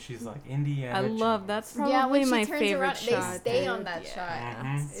glass and she's like, Indiana I love that's probably my favorite around, shot. They stay on that shot.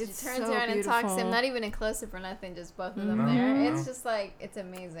 Mm-hmm. She turns so around and beautiful. talks to him, not even in close up or nothing, just both of them there. It's just like, it's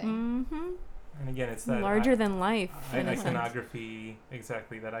amazing. And again, it's that larger than life iconography,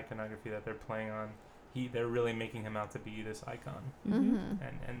 exactly, that iconography that they're playing on. They're really making him out to be this icon.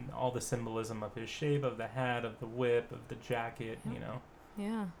 And all the symbolism of his shape, of the hat, of the whip, of the jacket, you know.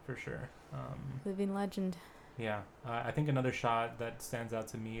 Yeah, for sure. Living legend. Yeah, I think another shot that stands out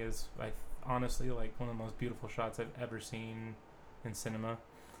to me is, honestly, like one of the most beautiful shots I've ever seen in cinema,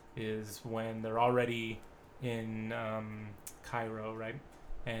 is when they're already in Cairo, right?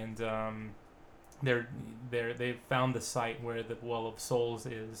 And they've found the site where the Well of Souls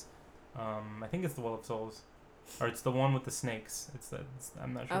is. I think it's the Well of Souls. Or it's the one with the snakes.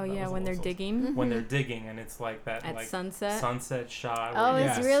 I'm not sure. Oh yeah, when they're digging. When they're digging, and it's like that at like sunset shot. Oh,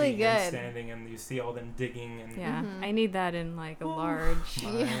 it's really good. Standing, and you see all them digging, and I need that in like a large.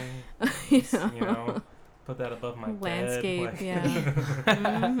 You know, put that above my landscape.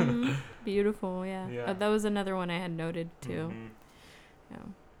 Bed, Like. Beautiful. Yeah. That was another one I had noted too.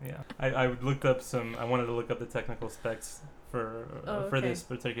 Yeah. I looked up I wanted to look up the technical specs for this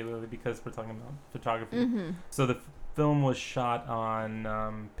particularly because we're talking about photography. So the film was shot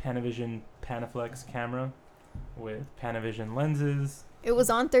on Panavision Panaflex camera with Panavision lenses. It was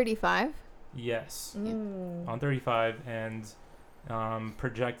on 35? Yes. On 35 and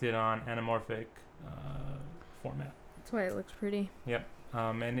projected on anamorphic format. That's why it looks pretty. Yep.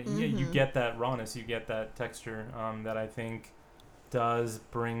 You get that rawness, you get that texture that I think does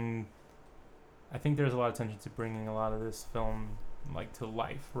bring... I think there's a lot of attention to bringing a lot of this film like to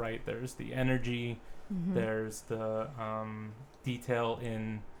life, right? There's the energy, there's the detail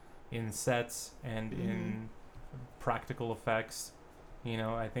in sets and in practical effects. You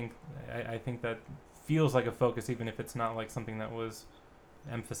know, I think that feels like a focus, even if it's not like something that was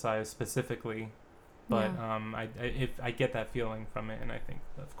emphasized specifically. But I get that feeling from it, and I think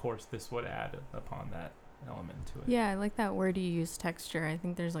of course this would add upon that element to it. Yeah, I like that word you use, texture. I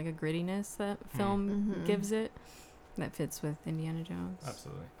think there's like a grittiness that film gives it that fits with Indiana Jones.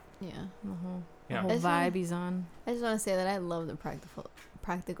 Absolutely. Yeah. The whole vibe he's on. I just want to say that I love the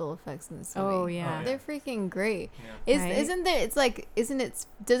practical effects in this movie. Oh yeah. They're freaking great. Right?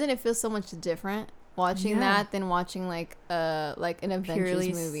 Doesn't it feel so much different watching that than watching like an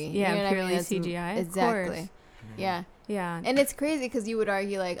Avengers movie? Yeah, you know purely what I mean? CGI. Exactly. Yeah. Yeah. And it's crazy because you would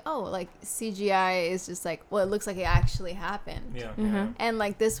argue like, oh, like CGI is just like, well, it looks like it actually happened. Yeah. And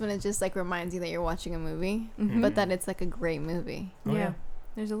like this one, it just like reminds you that you're watching a movie, but that it's like a great movie. Yeah.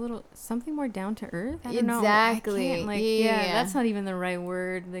 There's a little something more down to earth. I don't exactly. know. I can't, that's not even the right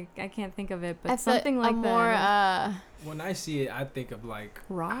word. Like I can't think of it, but something like more, that. When I see it, I think of like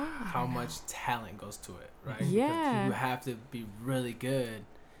raw. How much talent goes to it, right? Yeah. Because you have to be really good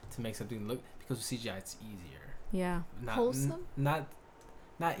to make something look. Because with CGI, it's easier. Yeah. Wholesome. Not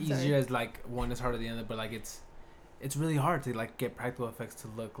easier as like one is harder than the other, but like it's really hard to like get practical effects to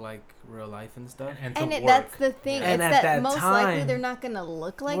look like real life and stuff. And that's the thing. And it's at that that most time, likely they're not gonna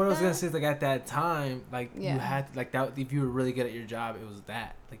look like what that. I was gonna say is like at that time, like you had to, like that. If you were really good at your job, it was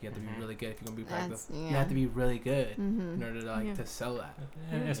that. Like you have to be really good if you're gonna be practical. You have to be really good in order to to sell that.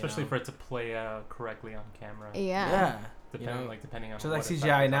 And especially for it to play out correctly on camera. Yeah. Depending on. So like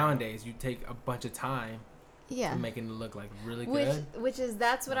CGI nowadays, you take a bunch of time. Yeah, to making it look like really good.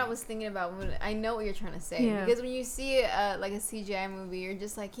 That's what I was thinking about. When I know what you're trying to say, because when you see like a CGI movie, you're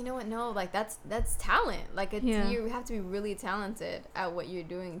just like, you know what? No, like that's talent. Like you have to be really talented at what you're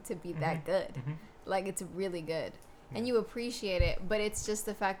doing to be that good. Like it's really good, and you appreciate it. But it's just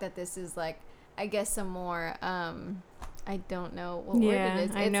the fact that this is like, I guess, some more. I don't know what word it is.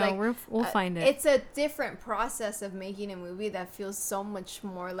 It's I know. Like, we'll find it. It's a different process of making a movie that feels so much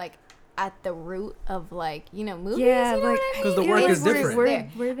more like at the root of like movies. Yeah, you know like because the work is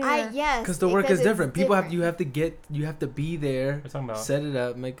different. We're there. Yes, because the work is different. People different. you have to be there, about set it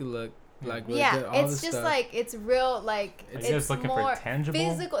up, make it look like really good, all it's this just stuff. like it's real, like Are you guys looking more for tangible?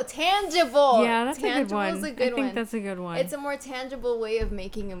 tangible. Yeah, that's a good one. Is a good I think one. that's a good one. It's a more tangible way of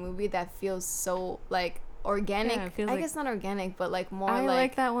making a movie that feels so like organic. Yeah, it feels I like- guess not organic, but like more I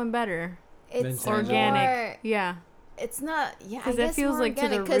like that one better. it's Than tangible. Organic. Yeah. It's not, I 'Cause it guess feels more like to the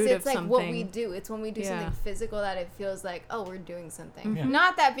organic, 'cause root it's of like what we something. do. It's when we do Yeah. something physical that it feels like, oh, we're doing something. Yeah.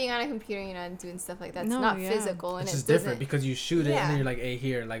 Not that being on a computer, and doing stuff like that's No, not yeah. physical, and It's it just doesn't different because you shoot it and Yeah. then you're like, hey,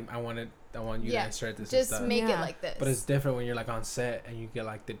 here, like I want you to insert this and just stuff. make it Yeah. like this. But it's different when you're like on set and you get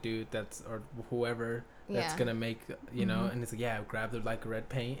like the dude that's or whoever that's gonna make and it's like grab the like red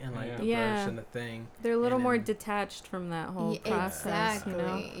paint and like the Yeah. brush and the thing. They're a little And more then- detached from that whole Yeah, process,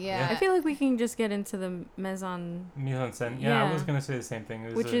 exactly. Yeah. I feel like we can just get into the mise-en, mise-en-scène. Yeah, I Yeah. was gonna say the same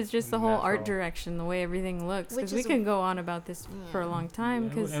thing. which is just the whole art natural. direction, the way everything looks. Which Because we is- can go on about this for a long time. Yeah,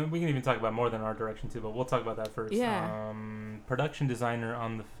 Because and we can even talk about more than art direction too, but we'll talk about that first. Yeah. Production designer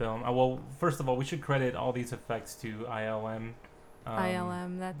on the film. Well, first of all, we should credit all these effects to ILM.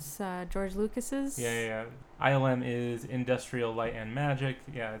 ILM, that's George Lucas's. Yeah. ILM is Industrial Light and Magic.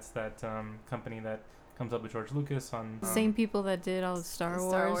 Yeah, it's that company that comes up with George Lucas on Same people that did all the Star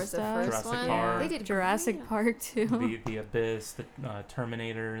Wars the stuff. first Jurassic one. Park. They did Jurassic great. Park too. the Abyss, the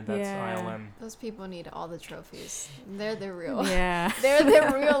Terminator. That's Yeah. ILM. Those people need all the trophies. They're the real. Yeah. They're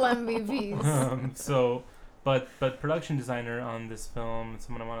the real MVPs. But production designer on this film,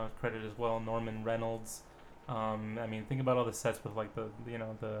 someone I want to credit as well, Norman Reynolds. I mean, think about all the sets with like the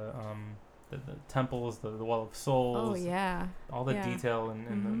temples, the Wall of Souls. Oh yeah. All the Yeah. detail and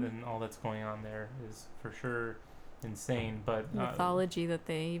Mhm. all that's going on there is for sure insane. But Mythology that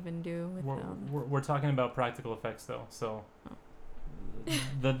they even do with we're talking about practical effects though. So Oh.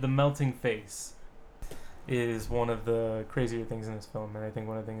 the melting face is one of the crazier things in this film, and I think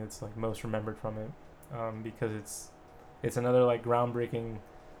one of the things that's like most remembered from it, because it's another like groundbreaking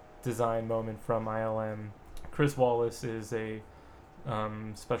design moment from ILM. Chris Wallace is a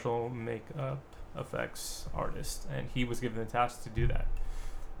special makeup effects artist, and he was given the task to do that.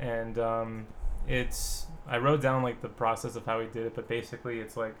 And I wrote down like the process of how he did it, but basically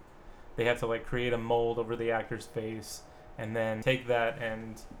it's like they had to like create a mold over the actor's face and then take that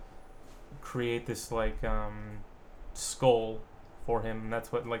and create this like skull for him, and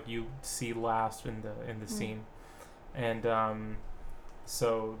that's what like you see last in the scene. And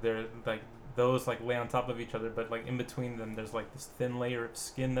so they're like those like lay on top of each other, but like in between them there's like this thin layer of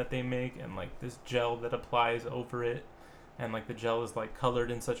skin that they make and like this gel that applies over it, and like the gel is like colored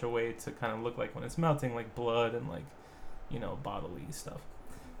in such a way to kind of look like when it's melting like blood and like bodily stuff.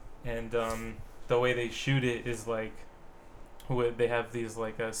 And the way they shoot it is like they have these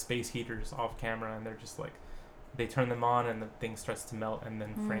like space heaters off camera, and they're just like they turn them on and the thing starts to melt, and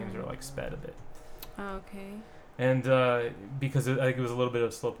then frames are like sped a bit. Okay. And because I think it was a little bit of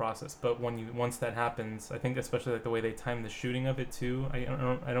a slow process, but once that happens, I think especially like the way they timed the shooting of it too. I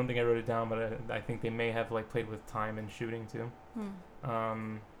don't think I wrote it down, but I think they may have like played with time and shooting too,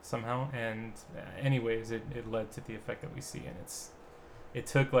 somehow. And anyways, it led to the effect that we see, and it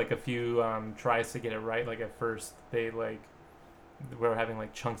took like a few tries to get it right. Like at first they like were having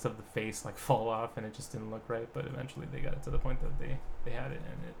like chunks of the face like fall off, and it just didn't look right. But eventually they got it to the point that they had it,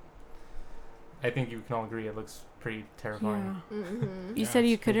 and I think you can all agree it looks pretty terrifying. Yeah. Mm-hmm. You said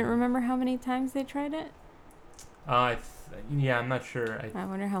you couldn't remember how many times they tried it? I'm not sure. I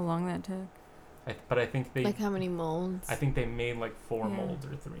wonder how long that took. But I think they Like how many molds? I think they made like 4 Yeah. molds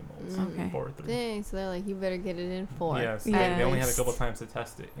or 3 molds. Mm. Okay. 4 or 3. Dang, so they're like, you better get it in 4. Yes, Yeah. they only had a couple times to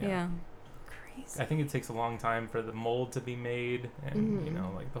test it. Yeah. Crazy. I think it takes a long time for the mold to be made,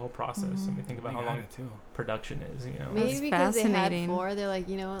 and like the whole process. I mean, think about how long production is. Maybe That's because they had fascinating. 4, they're like,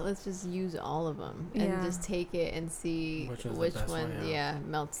 you know what? Let's just use all of them and Yeah. just take it and see Which was the which best one,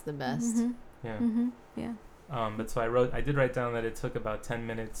 one, melts the best. Mhm. Yeah. Mhm. Yeah. But so I did write down that it took about 10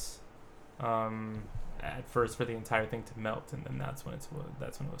 minutes at first for the entire thing to melt, and then that's when it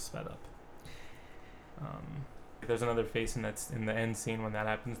was sped up. There's another face in the end scene when that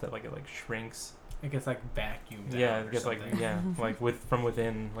happens that like it like shrinks. It gets like vacuumed. Yeah, out it or gets like something. like from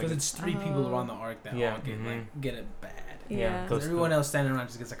within. Like Because it's 3 people Oh. around the arc that Yeah, all get it bad. Yeah. those Because everyone else standing around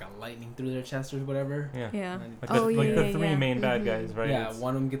just gets like a lightning through their chest or whatever. Yeah. Yeah. And then- Like Oh, the, yeah, like the yeah, 3 yeah. main bad Mhm. guys, right? Yeah,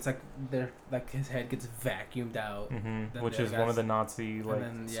 one of them gets like his head gets vacuumed out. Then Which the is other one of guys- the Nazi like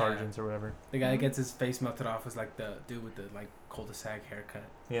then, yeah. sergeants or whatever. The guy that Mhm. gets his face melted off is like the dude with the like cul-de-sac haircut,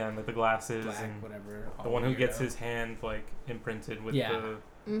 Yeah, and like the glasses black, and whatever. the all one who gets weirdo. his hand like imprinted with Yeah. the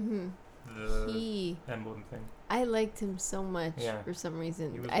Mm-hmm. the emblem thing. I liked him so much for some He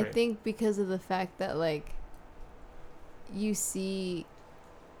reason. was I great. think because of the fact that like you see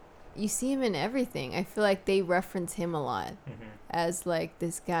him in everything. I feel like they reference him a lot as like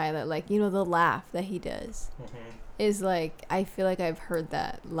this guy that like, you know, the laugh that he does is like, I feel like I've heard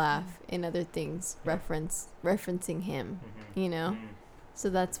that laugh in other things referencing him, you know? So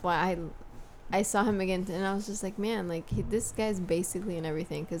that's why I saw him again and I was just like, man, like this guy's basically in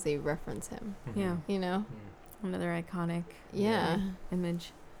everything because they reference him. Yeah. You know? Another iconic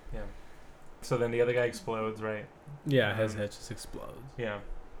image. Yeah. So then the other guy explodes, right? Yeah, his head just explodes. Yeah.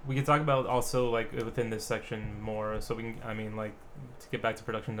 We could talk about also like within this section more. So we can, I mean, like to get back to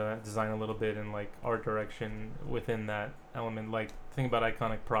production design a little bit and like art direction within that element. Like think about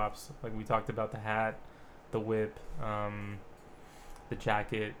iconic props. Like we talked about the hat, the whip, the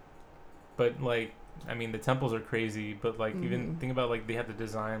jacket. But like, I mean, the temples are crazy. But like even think about like they had to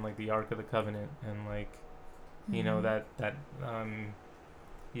design like the Ark of the Covenant and like, you know, that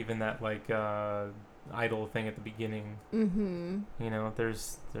even that like idol thing at the beginning. You know,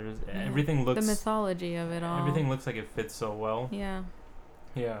 there's everything looks, the mythology of it all. Everything looks like it fits so well. Yeah,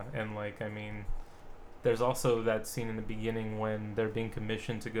 and like I mean, there's also that scene in the beginning when they're being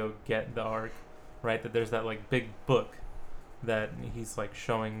commissioned to go get the Ark, right? That there's that like big book that he's like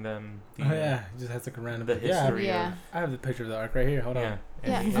showing them. He just has like a random the history. I have the picture of the Ark right here. Hold on.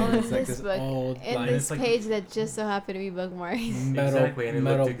 It's like this this book old and this page that just so happened to be bookmarked. Exactly, and it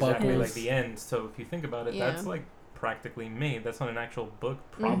looked exactly buckles. like the end. So if you think about it, that's like practically made. That's not an actual book,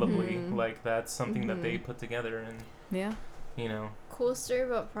 probably. Like that's something that they put together, and you know. Cool story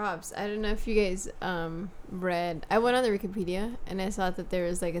about props. I don't know if you guys read. I went on the Wikipedia and I saw that there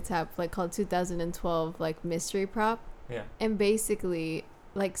was like a tab like called 2012 like mystery prop. Yeah. And basically,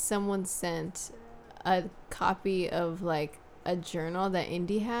 like someone sent a copy of like a journal that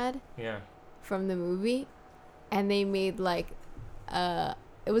Indy had. Yeah. From the movie, and they made like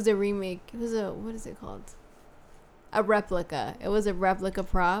it was a remake. It was what is it called? A replica. It was a replica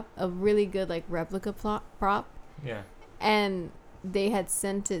prop, a really good like replica prop. Yeah. And they had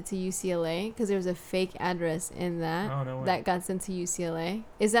sent it to UCLA because there was a fake address in that. Oh, no way. That got sent to UCLA.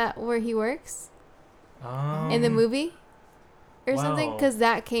 Is that where he works? In the movie? Or something? Wow. Because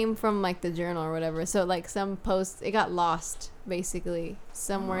that came from like the journal or whatever. So like some post, it got lost basically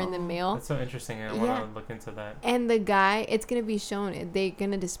somewhere in the mail. That's so interesting. I want to look into that. And the guy, it's gonna be shown. They're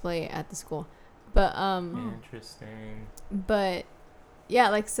gonna display it at the school. But interesting. But yeah,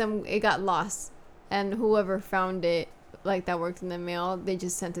 like it got lost, and whoever found it, like that worked in the mail, they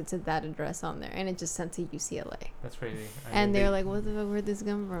just sent it to that address on there, and it just sent to UCLA. That's crazy. And they're like, "What the fuck? Where'd this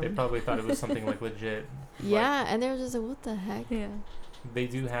come from?" They probably thought it was something like legit. Yeah, and they were just like, "What the heck?" Yeah. They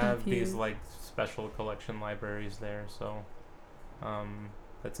do have these like special collection libraries there, so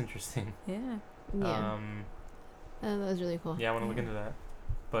that's interesting. Yeah. Yeah. That was really cool. Yeah, I want to look into that.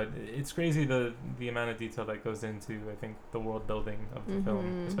 But it's crazy the amount of detail that goes into, I think, the world building of the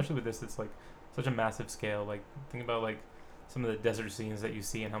film, especially with this. It's like such a massive scale. Like think about like some of the desert scenes that you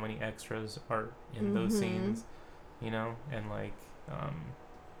see and how many extras are in those scenes, you know, and like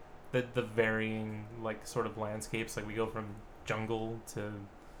the varying like sort of landscapes. Like we go from jungle to,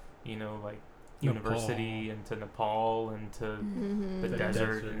 you know, like university and to Nepal and to the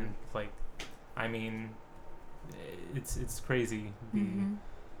desert and like, I mean, it's crazy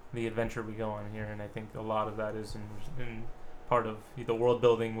the adventure we go on here, and I think a lot of that is in part of the world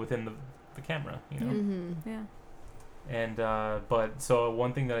building within the camera, you know. Yeah. And but so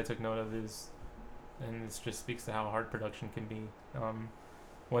one thing that I took note of is, and this just speaks to how hard production can be,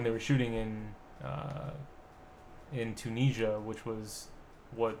 when they were shooting in Tunisia, which was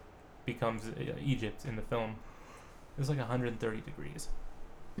what becomes Egypt in the film, it was like 130 degrees,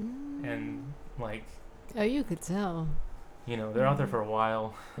 and like, oh, you could tell. You know, they're out there for a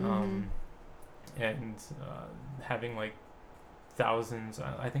while, and having like thousands.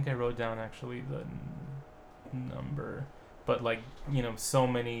 I think I wrote down actually the number, but like, you know, so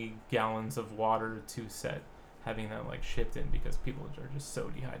many gallons of water to set, having that like shipped in because people are just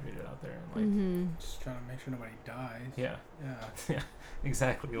so dehydrated out there, and like just trying to make sure nobody dies. Yeah,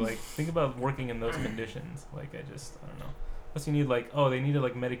 exactly. Like think about working in those conditions. Like I don't know. Plus you need like, they needed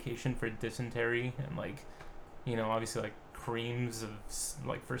like medication for dysentery and like, you know, obviously like creams of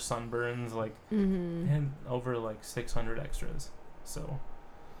like for sunburns, like and over like 600 extras. So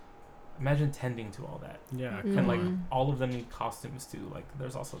imagine tending to all that. Yeah. And like all of them need costumes too. Like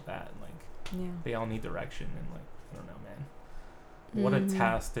there's also that, like they all need direction, and like I don't know, man, what a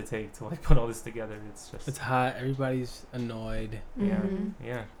task to take to like put all this together. It's hot, everybody's annoyed.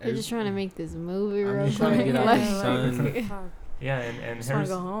 Yeah. They're just trying to make this movie real just trying to quick. get out the sun. Yeah, and Just want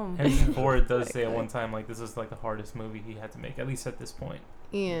to go home. Harrison Ford does say at one time, like, this is like the hardest movie he had to make, at least at this point.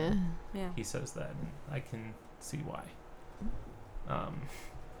 Yeah. He says that, and I can see why.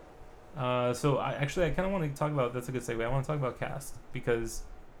 So I kind of want to talk about, that's a good segue, I want to talk about cast, because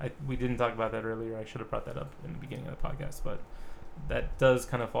we didn't talk about that earlier. I should have brought that up in the beginning of the podcast, but that does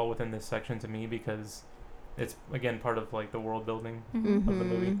kind of fall within this section to me, because it's, again, part of, like, the world building of the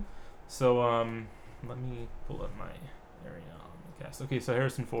movie. So let me pull up my area on the cast. Okay, so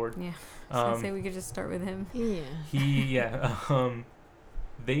Harrison Ford. Yeah, I say we could just start with him. Yeah.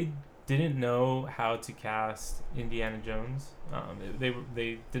 They didn't know how to cast Indiana Jones.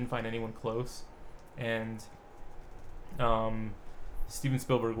 They didn't find anyone close, and Steven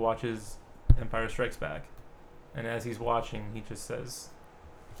Spielberg watches Empire Strikes Back, and as he's watching, he just says,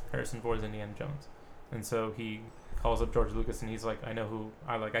 Harrison Ford's Indiana Jones. And so he calls up George Lucas, and he's like, I know who,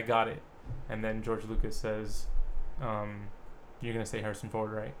 I got it. And then George Lucas says, you're going to say Harrison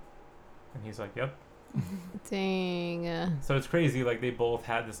Ford, right? And he's like, yep. Dang. So it's crazy, like, they both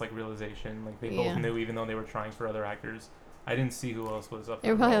had this, like, realization, like, they both knew, even though they were trying for other actors. I didn't see who else was up.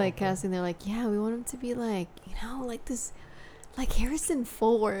 They're probably, like, casting, they're like, yeah, we want him to be, like, like this, like Harrison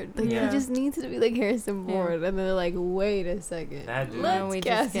Ford. Like, he just needs to be like Harrison Ford. And they're like, wait a second. That dude. Let's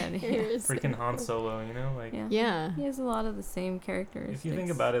cast Harrison. Freaking Han Solo, like. Yeah. He has a lot of the same characters. If you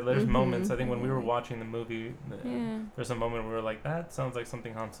think about it, there's moments, I think when we were watching the movie, there's a moment where we were like, that sounds like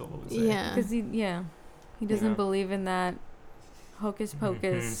something Han Solo would say. Yeah. Because he doesn't believe in that hocus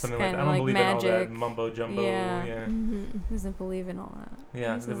pocus kind of like magic. In all that mumbo jumbo. Yeah. He doesn't believe in all that.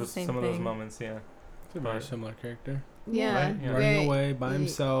 Yeah, there was some of those moments, It's a very similar character. Yeah. Right? Running away by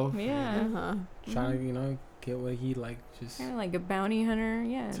himself. Yeah. Trying to, get what he just kind of like a bounty hunter.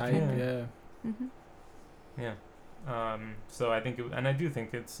 Yeah. Type, Yeah. So I think, and I do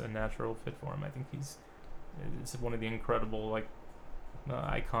think it's a natural fit for him. I think it's one of the incredible, like,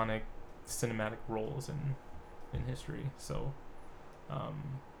 iconic cinematic roles in history. So,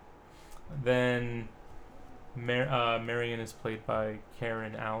 then Marion is played by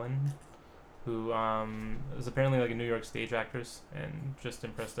Karen Allen, who is apparently like a New York stage actress and just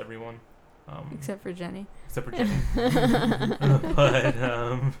impressed everyone. Except for Jeny. But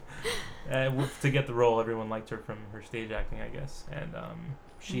to get the role, everyone liked her from her stage acting, I guess. And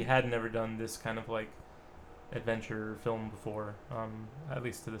she had never done this kind of like adventure film before, at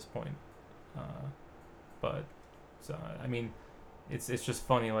least to this point. But so I mean, it's just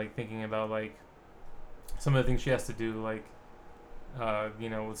funny, like, thinking about like some of the things she has to do, like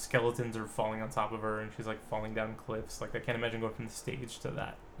skeletons are falling on top of her and she's like falling down cliffs. Like, I can't imagine going from the stage to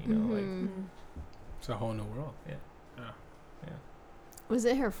that. Like it's a whole new world. Yeah. Was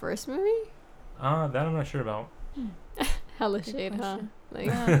it her first movie? That I'm not sure about. Hella shade, huh? Like,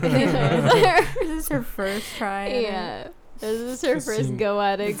 is this her first try? Yeah. This is her first go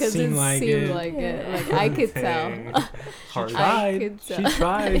at it because it seemed like it. Like, I could tell. She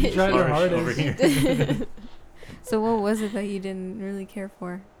tried her hardest. So what was it that you didn't really care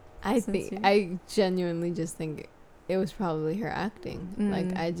for? I genuinely just think it was probably her acting.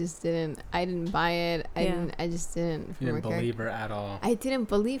 Like, I didn't buy it. I just didn't. You didn't believe her at all. I didn't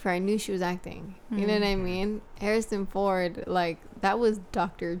believe her. I knew she was acting. You know what I mean? Harrison Ford, like, that was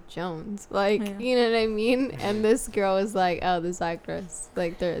Dr. Jones. Like, you know what I mean? And this girl is like, oh, this actress.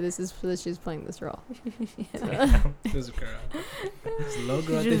 Like, she's playing this role. This girl. This little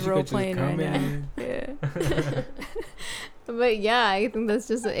girl, she's just role playing right now. Yeah. But yeah, I think it was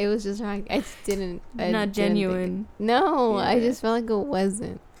just her. I just didn't. Not genuine. I just felt like it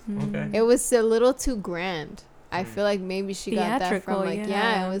wasn't. Okay. It was a little too grand. I feel like maybe she got that from like,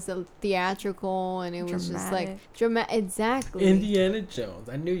 it was a theatrical and it was just like dramatic. Exactly. Indiana Jones.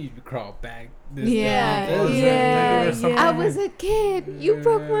 I knew you'd crawl back. I was a kid. You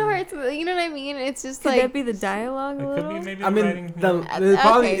broke my heart. You know what I mean? It's just could that be the dialogue? It could be maybe. It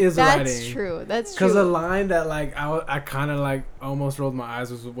probably is the writing. That's true. Because a line that like I kind of like almost rolled my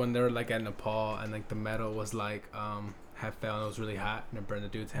eyes was when they were like at Nepal and like the metal was like had fell and it was really hot and it burned the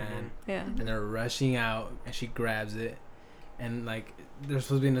dude's hand. Yeah. And they're rushing out and she grabs it and like there's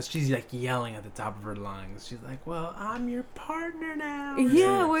supposed to be she's like yelling at the top of her lungs. She's like, "Well, I'm your partner now."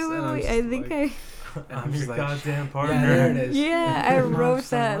 Yeah, wait. I think I'm your goddamn partner. Yeah, there it is. Yeah, I wrote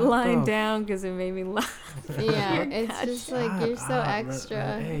that line down because it made me laugh. Yeah, it's just like you're so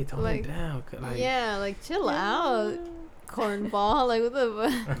extra. Hey, tone it down. Like chill out, cornball. Like what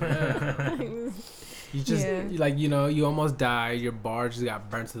the. You just you almost died. Your barge just got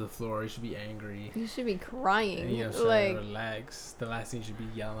burnt to the floor. You should be angry. You should be crying. And, like relax. The last thing you should be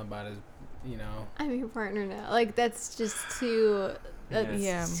yelling about is, I'm your partner now. Like that's just too.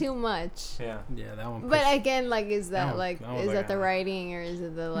 That's too much. Yeah. Yeah, that one. But again, like, is that that that the writing or is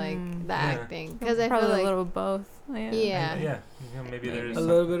it the the acting? Because I probably feel like a little of both. Yeah. You know, maybe there's a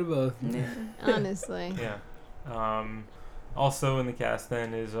little bit of both. Yeah. Honestly. Yeah. Also in the cast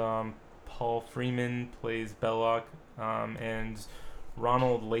then is Paul Freeman plays Belloc, and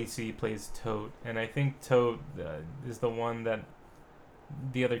Ronald Lacey plays Toad. And I think Toad is the one that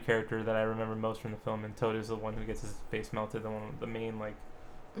the other character that I remember most from the film, and Toad is the one who gets his face melted, the main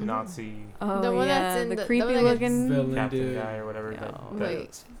Nazi the one that's in the creepy looking villain captain guy or whatever.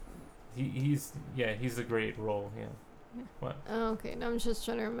 Wait. He's a great role. Yeah. What? Oh, okay. No, I'm just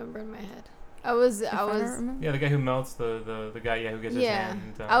trying to remember in my head. I was Yeah, the guy who melts the guy who gets his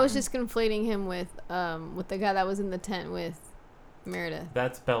hand. I was just conflating him with the guy that was in the tent with Meredith.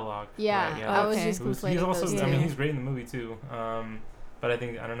 That's Belloc. Yeah, right, I was just conflating he's also those two. I mean, he's great in the movie too. But I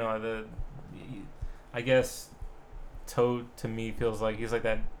think I don't know I guess Toad to me feels like he's like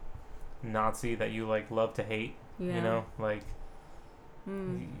that Nazi that you like love to hate. Yeah. You know, like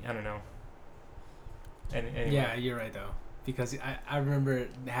I don't know. And anyway. Yeah, you're right though, because I remember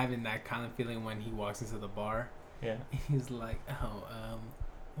having that kind of feeling when he walks into the bar. Yeah. He's like,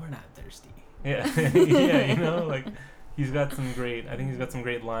 we're not thirsty. Yeah. Yeah, you know, like he's got some great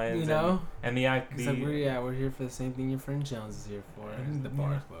lines. You know, and the act. He's like, we're here for the same thing your friend Jones is here for. And the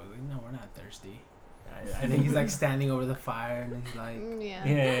bar's closed. Like, no, we're not thirsty. I think he's like standing over the fire and he's like,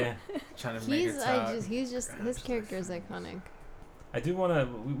 yeah. trying to make it talk. His character is iconic. I do want to.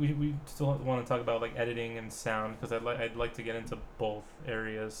 We still want to talk about like editing and sound because I'd like to get into both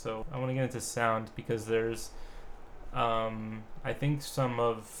areas. So I want to get into sound because there's, I think some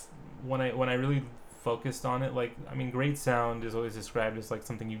of when I really focused on it, like I mean, great sound is always described as like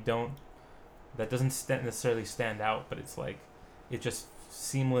something that doesn't necessarily stand out, but it's like it just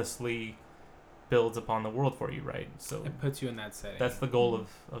seamlessly builds upon the world for you, right? So it puts you in that setting. That's the goal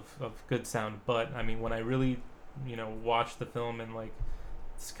of good sound. But I mean, when I really watched the film and like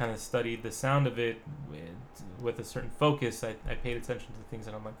kind of studied the sound of it with a certain focus, I paid attention to things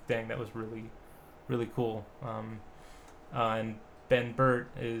and I'm like, dang, that was really, really cool. And Ben Burtt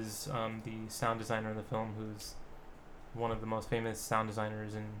is the sound designer in the film, who's one of the most famous sound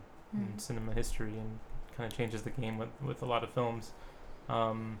designers in cinema history and kind of changes the game with a lot of films.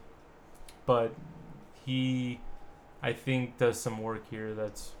 But he, I think, does some work here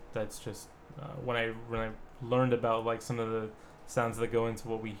that's just when I learned about like some of the sounds that go into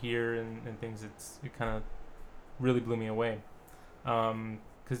what we hear and things, it kind of really blew me away,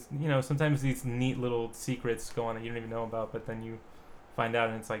 because sometimes these neat little secrets go on that you don't even know about, but then you find out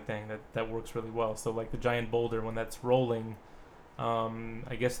and it's like, dang, that works really well. So like the giant boulder, when that's rolling,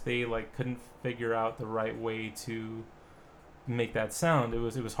 I guess they like couldn't figure out the right way to make that sound. It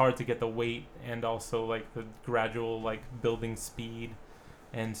was hard to get the weight and also like the gradual like building speed.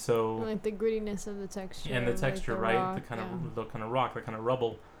 And so like the grittiness of the texture and the texture, like right? rock, the kind of rock, the kind of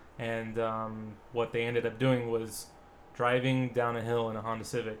rubble. And what they ended up doing was driving down a hill in a Honda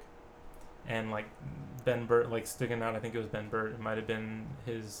Civic, and like Ben Burtt, like sticking out. I think it was Ben Burtt. It might have been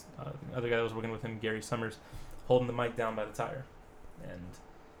his other guy that was working with him, Gary Summers, holding the mic down by the tire, and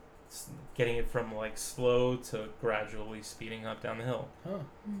getting it from like slow to gradually speeding up down the hill. Huh.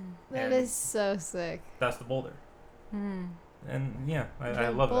 That is so sick. That's the boulder. And yeah, I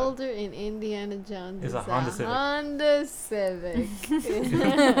love that. Boulder in Indiana Jones is a Honda Civic. Honda Civic.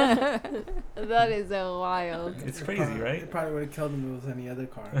 That is a wild. It's crazy, right? It probably would have killed him if it was any other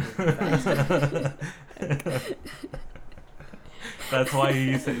car. That's why he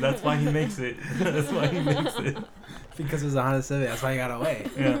makes it. That's why he makes it. Because it was a Honda Civic. That's why he got away.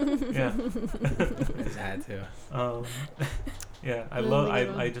 Yeah. Just had to. Yeah,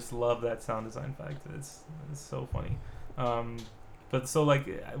 I just love that sound design fact. It's so funny. But so like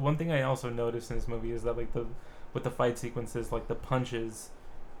one thing I also noticed in this movie is that like with the fight sequences, like the punches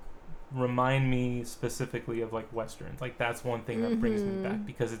remind me specifically of like westerns. Like that's one thing that brings me back,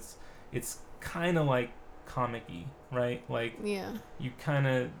 because it's kind of like comic-y, right? Like you kind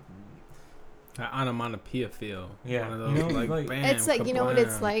of onomatopoeia feel. Yeah, one of those, like bam, it's like, you know what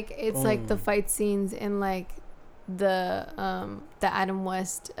it's like? It's boom. like the fight scenes in like the Adam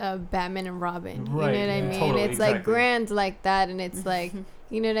West Batman and Robin. Right, you know what I mean? Totally, it's exactly. like grand like that, and it's like,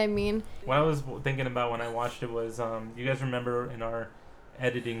 you know what I mean? What I was thinking about when I watched it was, you guys remember in our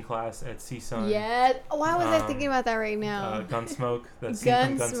editing class at CSUN? Yeah. Why was I thinking about that right now? Gunsmoke. That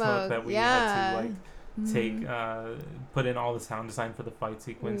scene from Gunsmoke that we had to like take, put in all the sound design for the fight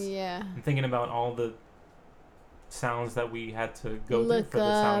sequence. Yeah. I'm thinking about all the sounds that we had to go look through for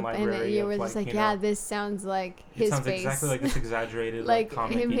the sound up, library. and you were just like, yeah, this sounds like his it sounds face. exactly like this exaggerated like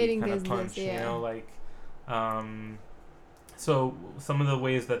comic-y him hitting kind his of punch, yeah. you know, like So some of the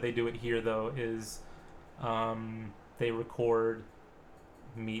ways that they do it here, though, is they record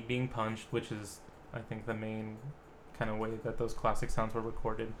meat being punched, which is, I think, the main kind of way that those classic sounds were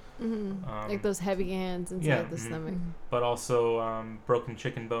recorded. Like those heavy hands inside the stomach. But also broken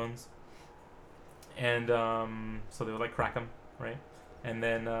chicken bones. And so they would like crack them, right? And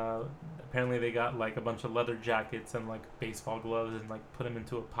then apparently they got like a bunch of leather jackets and like baseball gloves and like put them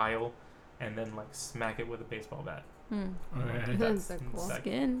into a pile and then like smack it with a baseball bat. Okay. That's so cool. That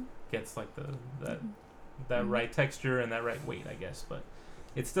Skin. gets like that right texture and that right weight, I guess. But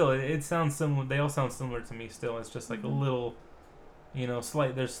it's still, it sounds similar. They all sound similar to me still. It's just like a little,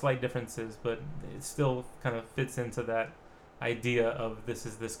 there's slight differences, but it still kind of fits into that idea of this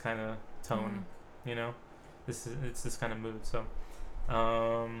is this kind of tone, it's this kind of mood. So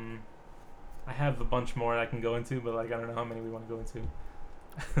I have a bunch more I can go into, but like I don't know how many we want to go into.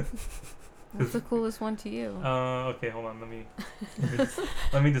 What's the coolest one to you? Okay, hold on.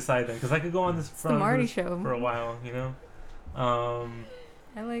 Let me decide then, because I could go on this It's the Marty show for a while,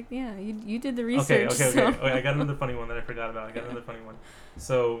 I like, you did the research. Okay. I got another funny one that I forgot about.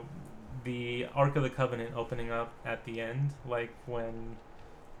 So, the Ark of the Covenant opening up at the end, like when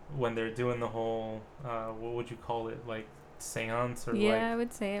they're doing the whole, what would you call it, like seance or like? I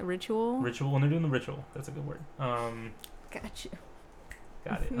would say it ritual. Ritual. When they're doing the ritual, that's a good word. Got you.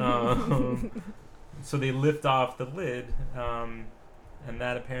 Got it. So they lift off the lid, and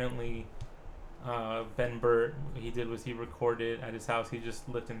that apparently Ben Burt, what he did was he recorded at his house. He just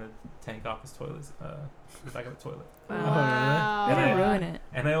lifting the tank off his toilet, the back of the toilet. Wow. And I ruin it.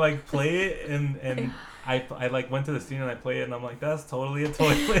 And I like play it, and I like went to the scene and I play it, and I'm like, that's totally a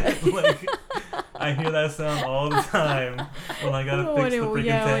toilet. Like I hear that sound all the time when I gotta fix the freaking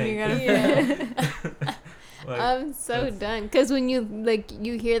tank. When you gotta Like, I'm so done, because when you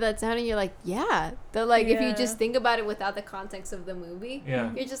hear that sound and you're like, if you just think about it without the context of the movie,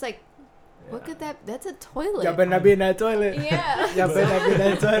 you're just like, look at that, that's a toilet. Y'all better not be in that toilet. Yeah. Y'all better not be in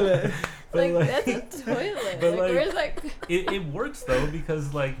that toilet. Like that's a toilet. But where's like it works though,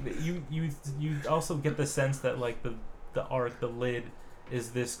 because like you also get the sense that like the Ark, the lid, is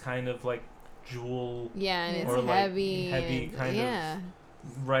this kind of like jewel, and it's or heavy like kind of.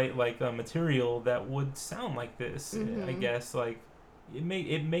 Right, like a material that would sound like this, I guess. Like it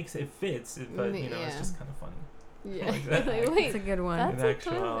makes it fits, but it's just kind of funny. Yeah, like that. Wait, it's a good one. In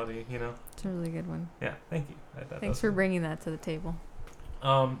actuality, It's a really good one. Yeah, thank you. Thanks for bringing that to the table.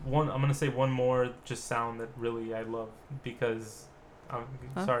 I'm gonna say one more just sound that really I love, because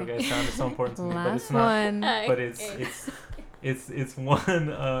sorry guys, sound is so important to me, but it's not. One. But it's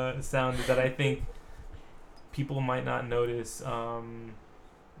one sound that I think people might not notice.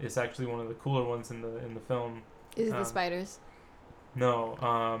 It's actually one of the cooler ones in the film. Is it the spiders?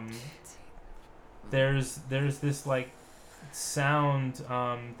 No. There's this like sound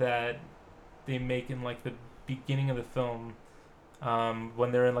that they make in like the beginning of the film,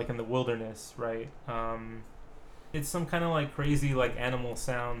 when they're in the wilderness, right? It's some kind of like crazy like animal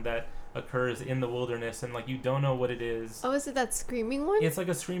sound that occurs in the wilderness, and like you don't know what it is. Oh, is it that screaming one? It's like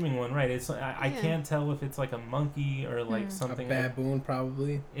a screaming one, right? It's I can't tell if it's like a monkey or like something. A baboon,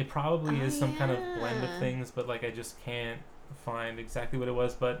 probably. It probably is some kind of blend of things, but like I just can't find exactly what it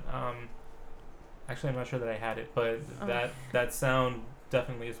was. But actually, I'm not sure that I had it, but that sound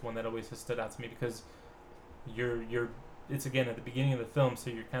definitely is one that always has stood out to me, because it's again at the beginning of the film, so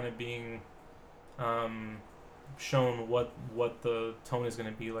you're kind of being shown what the tone is going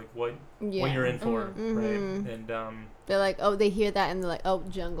to be, like what you're in for, right? And they're like, they hear that and they're like,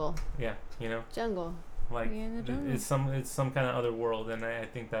 jungle. Yeah, jungle. Like it's some kind of other world, and I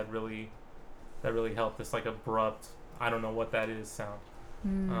think that really helped. This like abrupt, I don't know what that is sound.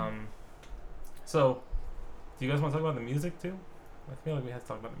 So do you guys want to talk about the music too? I feel like we have to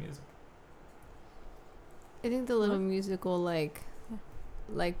talk about the music. I think the little musical like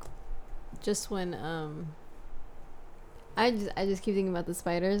just when I just keep thinking about the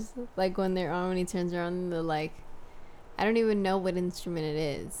spiders, like when he turns around, they're like, I don't even know what instrument it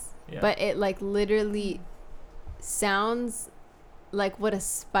is, but it like literally sounds like what a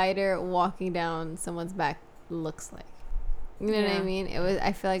spider walking down someone's back looks like. You know what I mean?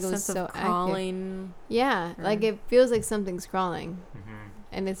 I feel like it was so crawling. Accurate. Yeah, like it feels like something's crawling,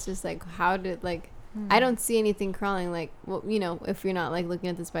 and it's just like, how did I don't see anything crawling. Like, well, if you're not like looking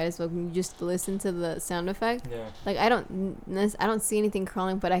at the spider's web, you just listen to the sound effect. Yeah. Like I don't see anything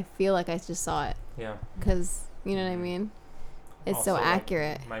crawling, but I feel like I just saw it. Yeah. Because you know what I mean. It's also, so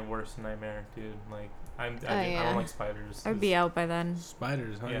accurate. Like, my worst nightmare, dude. Like I don't like spiders. I'd be out by then.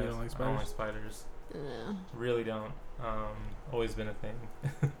 Spiders, huh? Yeah, You don't like spiders? I don't like spiders. No. Really don't. Always been a thing.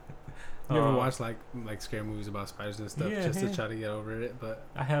 You ever watch like scary movies about spiders and stuff to try to get over it? But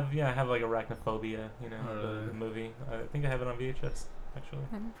I have like arachnophobia, the movie. I think I have it on VHS actually.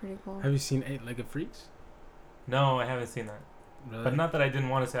 That'd be pretty cool. Have you seen 8-Legged Freaks? No, I haven't seen that. Really? But not that I didn't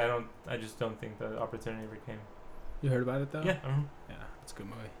want to say. I just don't think the opportunity ever came. You heard about it though? Yeah. Yeah, it's a good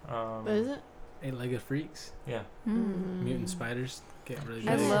movie. What is it? 8-Legged Freaks. Yeah. Mutant spiders get really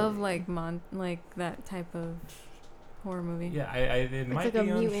I big. love like that type of horror movie. Yeah, it might like be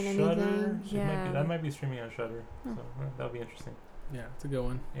a on mutant Shudder. anything. Yeah. That might be streaming on Shudder. So that'll be interesting. Yeah, it's a good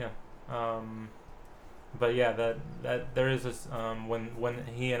one. Yeah. But yeah, that there is this when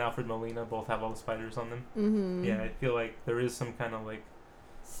he and Alfred Molina both have all the spiders on them. Mm-hmm. Yeah, I feel like there is some kind of like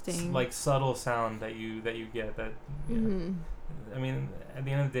Sting. like subtle sound that you get that. Mm-hmm. I mean, at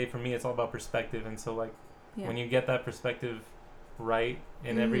the end of the day, for me, it's all about perspective, and so like when you get that perspective right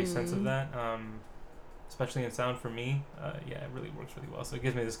in every sense of that, especially in sound, for me, it really works really well. So it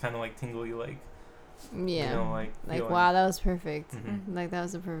gives me this kind of like tingly like. Yeah. Like feeling. Wow, that was perfect. Mm-hmm. Like that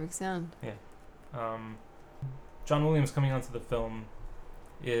was a perfect sound. Yeah. John Williams coming onto the film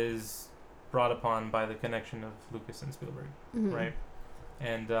is brought upon by the connection of Lucas and Spielberg, right?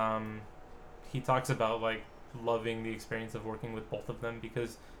 And he talks about like loving the experience of working with both of them,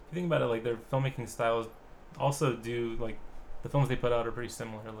 because if you think about it, like their filmmaking styles also do, like the films they put out are pretty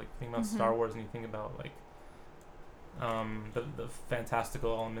similar. Like think about Star Wars and you think about like the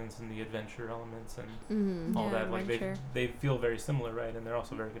fantastical elements and the adventure elements and all that, like they feel very similar, right? And they're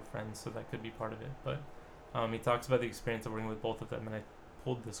also very good friends, so that could be part of it. But he talks about the experience of working with both of them, and I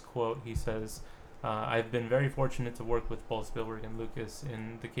pulled this quote. He says, I've been very fortunate to work with both Spielberg and Lucas.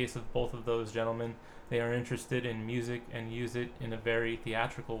 In the case of both of those gentlemen, they are interested in music and use it in a very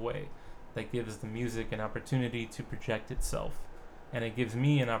theatrical way that gives the music an opportunity to project itself, and it gives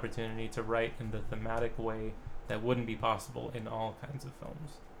me an opportunity to write in the thematic way that wouldn't be possible in all kinds of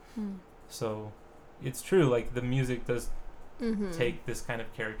films. So it's true, like the music does take this kind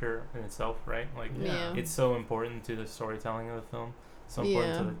of character in itself, right? Like it's so important to the storytelling of the film, so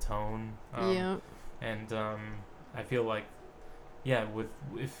important to the tone. And I feel like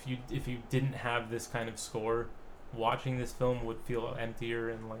if you didn't have this kind of score, watching this film would feel emptier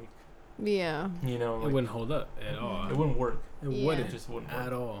and like like, it wouldn't hold up at all. It wouldn't work. It just wouldn't work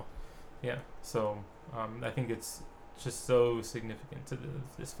at all. Yeah. So I think it's just so significant to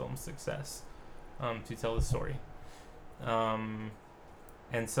this film's success to tell the story.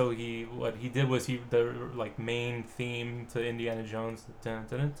 And so what he did was the like main theme to Indiana Jones, dun,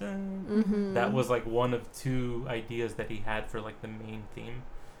 dun, dun, dun, that was like one of two ideas that he had for like the main theme,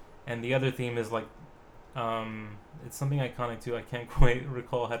 and the other theme is like it's something iconic too. I can't quite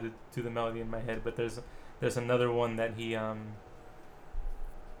recall how to do the melody in my head, but there's another one that he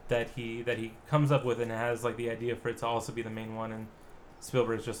comes up with and has like the idea for it to also be the main one, and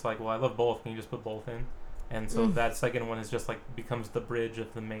Spielberg's just like, well, I love both, can you just put both in? And so that second one is just like becomes the bridge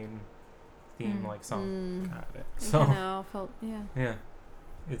of the main theme like song. Got it. So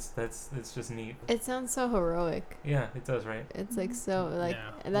it's just neat. It sounds so heroic. Yeah, it does, right? It's like so like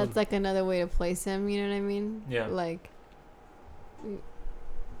that's like another way to place him, you know what I mean? Yeah. Like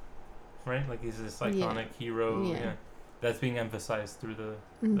right? Like he's this iconic hero. Yeah. That's being emphasized through the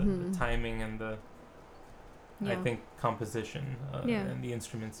timing and the I think composition and the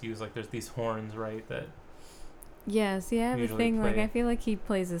instruments used. Like there's these horns, right? That I have a thing play. like I feel like he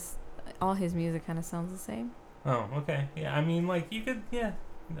plays this. All his music kind of sounds the same. Oh, okay. Yeah, I mean, like you could,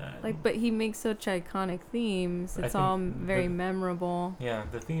 like, but he makes such iconic themes. It's all very memorable. Yeah,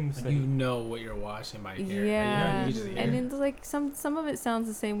 the themes. You know what you're watching by hearing. Yeah, and it's like some of it sounds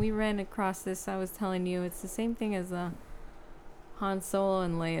the same. We ran across this. I was telling you, it's the same thing as the Han Solo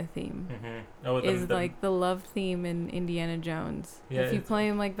and Leia theme. Oh, is like the love theme in Indiana Jones. Yeah, if you play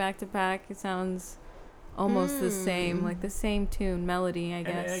them like back to back, it sounds almost the same, like the same tune, melody, I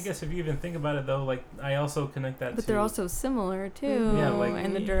guess. And I guess if you even think about it, though, like I also connect that. But they're also similar too. Yeah, like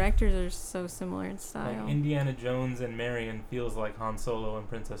and the directors are so similar in style. Like Indiana Jones and Marion feels like Han Solo and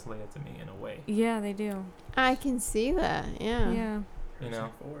Princess Leia to me in a way. Yeah, they do. I can see that. Yeah. Yeah. You know.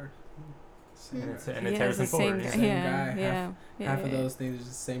 Forward. And it's Harrison Ford. Same guy. Half of those things are just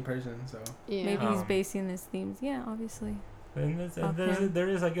the same person. So maybe he's basing his themes. Yeah, obviously. And there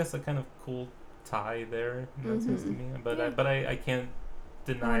is, I guess, a kind of cool tie there in that sense to me, but I can't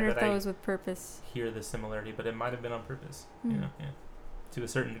deny that that was with purpose. Hear the similarity, but it might have been on purpose, to a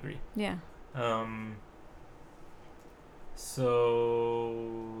certain degree. Yeah. So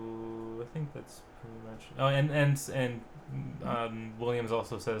I think that's pretty much. Oh, and Williams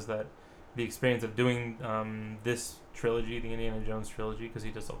also says that the experience of doing this trilogy, the Indiana Jones trilogy, because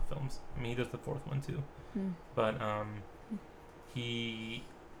he does all the films. I mean, he does the fourth one too, but he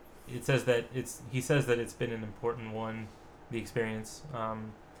He says that it's been an important one. The experience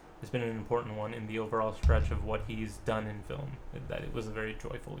has been an important one in the overall stretch of what he's done in film. That it was a very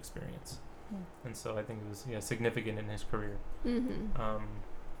joyful experience, and so I think it was significant in his career.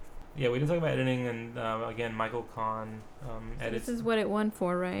 We didn't talk about editing, and again, Michael Kahn edits. This is what it won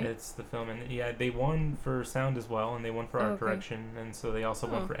for, right? It's the film, and they won for sound as well, and they won for art direction, and so they also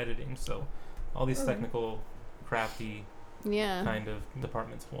won for editing. So all these technical, crafty kind of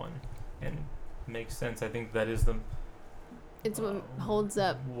departments won, and it makes sense. I think that is it's what holds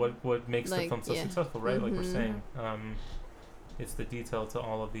up what makes the film so successful, right? Like we're saying, it's the detail to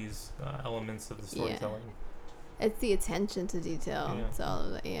all of these elements of the storytelling. It's the attention to detail. It's all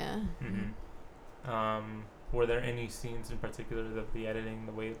of that. Were there any scenes in particular of the editing,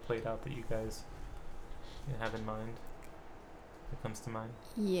 the way it played out, that you guys have in mind? That comes to mind?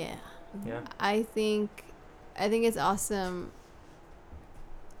 Yeah. I think it's awesome.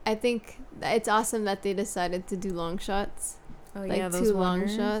 I think it's awesome that they decided to do long shots. Oh, like those 2 long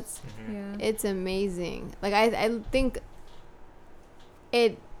shots. Yeah. It's amazing. Like I think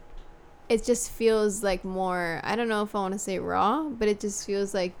it just feels like more, I don't know if I want to say raw, but it just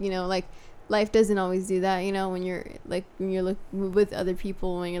feels like, like life doesn't always do that, when you're with other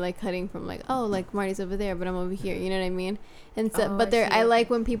people, when you're like cutting from like, oh, like Marty's over there, but I'm over here, you know what I mean? And so, but I like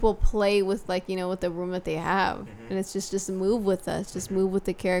when people play with like, with the room that they have, and it's just move with us, just move with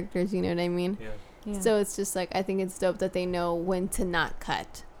the characters, you know what I mean? Yeah. So it's just like, I think it's dope that they know when to not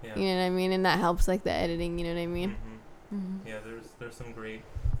cut, you know what I mean? And that helps like the editing, you know what I mean? Yeah, there's some great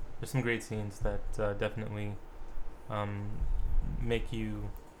scenes that definitely make you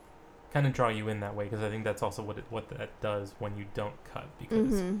kind of draw you in that way, because I think that's also what that does when you don't cut,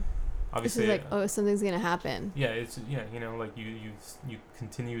 because obviously it's like, something's gonna happen. Yeah, it's like you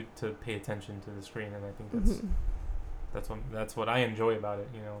continue to pay attention to the screen, and I think that's what I enjoy about it.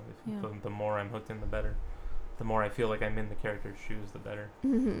 The more I'm hooked in, the better. The more I feel like I'm in the character's shoes, the better.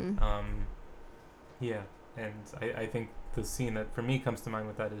 And I think the scene that for me comes to mind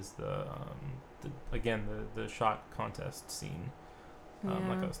with that is the shot contest scene,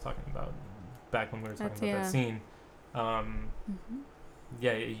 like I was talking about back when we were talking about that scene.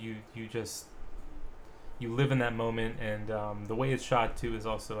 You live in that moment, and the way it's shot too is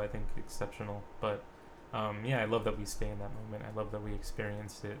also, I think, exceptional. But I love that we stay in that moment. I love that we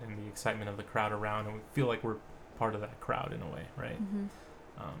experience it and the excitement of the crowd around, and we feel like we're part of that crowd in a way, right?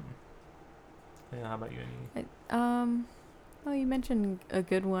 How about you, Annie? Well, you mentioned a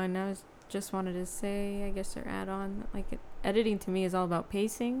good one. I just wanted to say, I guess, or add on, like editing to me is all about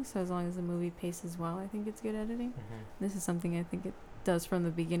pacing. So as long as the movie paces well, I think it's good editing. This is something I think it does from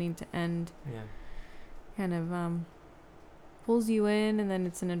the beginning to end. Yeah. Kind of pulls you in, and then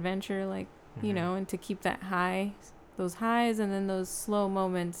it's an adventure, like and to keep that those highs, and then those slow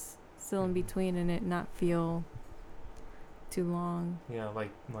moments still in between, and it not feel too long. Yeah,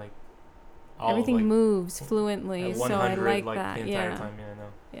 like. Everything moves fluently, so I like that. The entire time,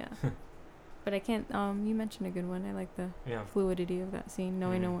 Yeah. But I can't. You mentioned a good one. I like the fluidity of that scene,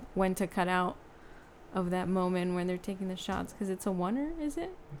 knowing when to cut out of that moment when they're taking the shots, because it's a oneer, is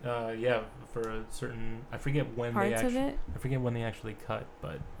it? For a certain. I forget when parts of it. I forget when they actually cut,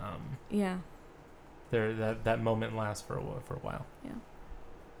 but there that moment lasts for a while. Yeah.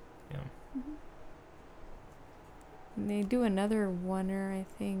 And they do another oneer, I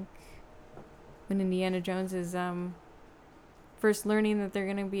think, when Indiana Jones is first learning that they're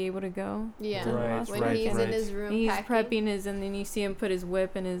gonna be able to go. Yeah, when he's in his room, he's packing. prepping and then you see him put his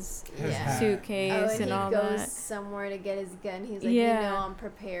whip in his suitcase and all that. He goes somewhere to get his gun. He's like, I'm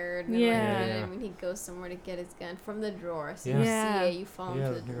prepared. And I mean, he goes somewhere to get his gun from the drawer. So you see it, you fall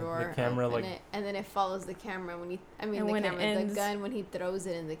into the drawer, the camera, and then it follows the camera when the gun when he throws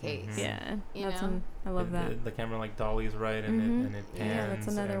it in the case. Yeah, I love that. The camera dollies right, and it pans. Yeah, that's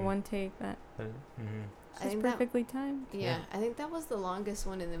another one take that. It's perfectly timed. Yeah, I think that was the longest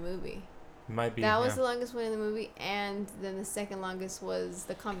one in the movie. Might be. That was the longest one in the movie, and then the second longest was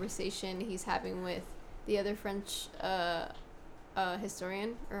the conversation he's having with the other French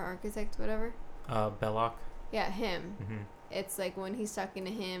historian or architect, whatever. Belloc. Yeah, him. It's like when he's talking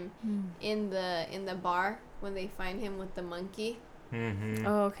to him in the bar when they find him with the monkey.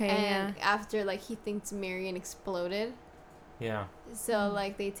 Oh, okay. And after he thinks Marion exploded. Yeah. So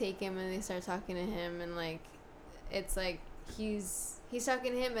they take him and they start talking to him, and it's he's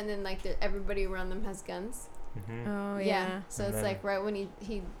talking to him, and then everybody around them has guns. Oh yeah. So and it's right when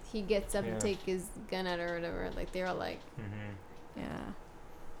he gets up and take his gun out or whatever, they're all like. Yeah.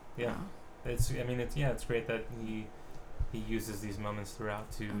 Wow. It's great that he uses these moments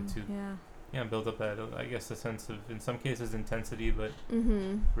throughout to build up that, I guess, a sense of, in some cases, intensity, but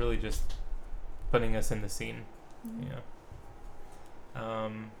Mm-hmm. really just putting us in the scene. Mm-hmm. Yeah.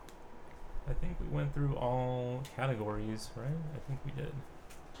 I think we went through all categories, right? I think we did.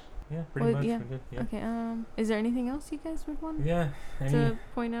 Yeah, pretty much. Yeah. We did. Yeah. Okay. Is there anything else you guys would want Yeah. to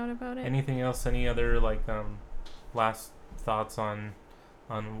point out about it? Anything else? Any other last thoughts on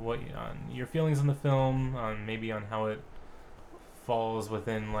what on your feelings on the film, on maybe on how it falls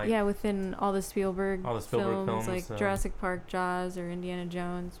within within all the Spielberg films, like Jurassic Park, Jaws, or Indiana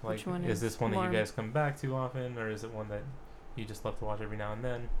Jones. Which one is this one that you guys come back to often, or is it one that you just love to watch every now and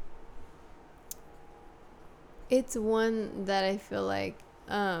then? It's one that I feel like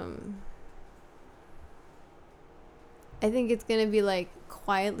I think it's gonna be like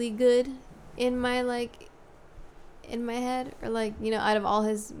quietly good in my head, or out of all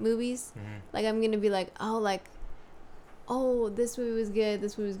his movies, like I'm gonna be like, oh, this movie was good,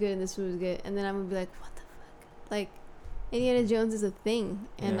 this movie was good, and this movie was good, and then I'm gonna be like, what the fuck, like Indiana Jones is a thing,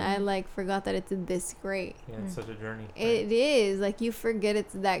 and I forgot that it's this great. Yeah, it's such a journey. It is, like, you forget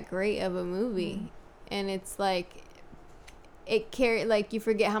it's that great of a movie, and it's like you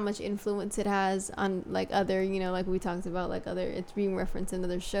forget how much influence it has on other, like we talked about, other, it's being referenced in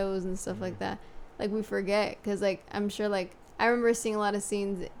other shows and stuff like that. We forget, because I'm sure I remember seeing a lot of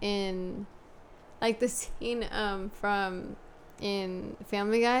scenes in the scene from in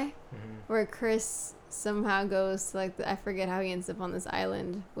Family Guy, where Chris somehow goes to I forget how he ends up on this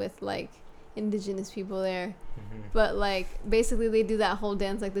island with indigenous people there, but basically they do that whole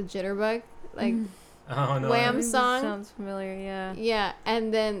dance, the jitterbug, oh, no, Wham song. Sounds familiar, yeah. Yeah,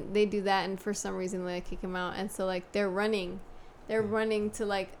 and then they do that, and for some reason they kick him out, and so they're running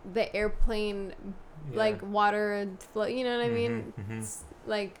to the airplane, water flow. You know what I mean? It's,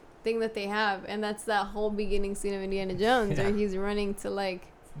 thing that they have, and that's that whole beginning scene of Indiana Jones where he's running to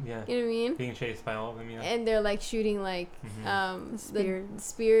you know what I mean? Being chased by all of them, yeah. And they're shooting the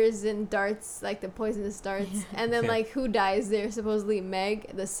spears and darts, the poisonous darts. And then who dies there? Supposedly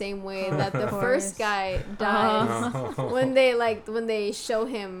Meg, the same way that the first guy dies when they show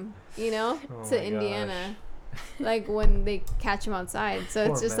him, to Indiana. When they catch him outside. So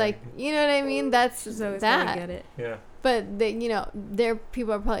Poor it's just Meg. you know what I mean? That's so that. Get it. Yeah. But there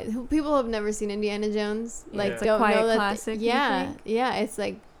people are probably people who have never seen Indiana Jones, it's don't a quiet know that. Classic. Yeah. It's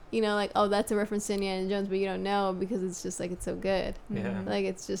oh, that's a reference to Indiana Jones, but you don't know because it's just it's so good. Yeah.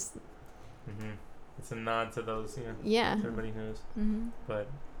 It's just. It's a nod to those. Yeah. Everybody knows. But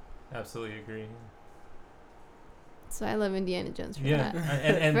absolutely agree. So I love Indiana Jones for that.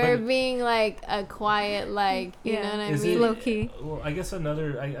 And for being a quiet, you know what I mean? Low key. Well, I guess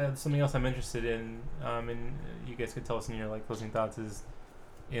another something else I'm interested in, and you guys could tell us in your closing thoughts, is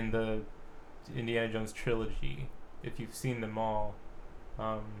in the Indiana Jones trilogy. If you've seen them all,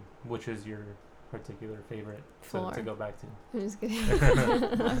 which is your particular favorite to go back to? I'm just kidding.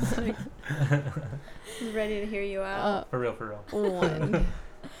 I was ready to hear you out. For real. One.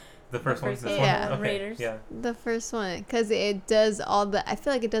 The first one? Yeah. Okay. Raiders. Yeah. The first one, because it does all the. I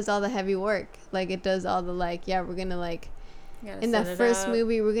feel like it does all the heavy work. It does all the we're gonna in the first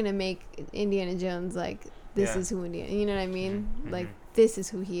movie we're gonna make Indiana Jones this is who Indiana. You know what I mean? This is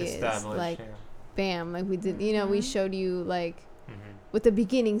who he is. Bam! We did. We showed you with the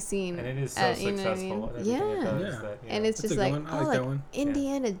beginning scene. And it is so successful. You know what I mean? Yeah. And it's just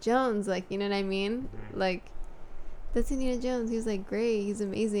Indiana Jones. You know what I mean? That's Indiana Jones. He's great. He's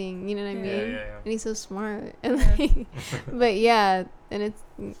amazing. You know what I mean? Yeah. And he's so smart. And but yeah, and it's.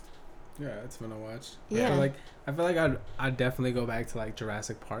 Yeah, it's fun to watch. Yeah. I feel like I'd definitely go back to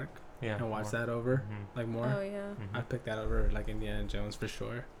Jurassic Park. Yeah. And watch that over more. Oh yeah. I'd pick that over Indiana Jones for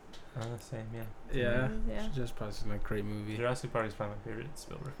sure. Same. Yeah. Yeah. Yeah. It's just probably a great movie. Jurassic Park is probably my favorite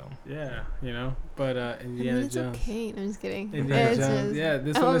Spielberg film. Yeah. But Indiana it's Jones. Okay. I'm just kidding. Indiana Jones. Yeah.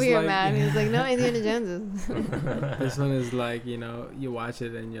 This I'm one over is here mad. He's no, Indiana Jones is. This one is you watch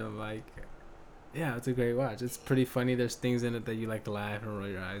it and you're yeah, it's a great watch. It's pretty funny. There's things in it that you to laugh and roll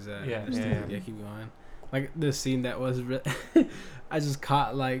your eyes at. Yeah. Keep going. The scene that was I just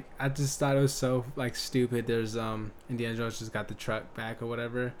caught I just thought it was so stupid. There's Indiana Jones just got the truck back or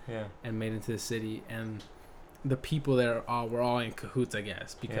whatever. Yeah. And made into the city, and the people there were all in cahoots, I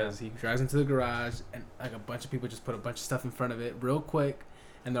guess, because he drives into the garage and a bunch of people just put a bunch of stuff in front of it real quick,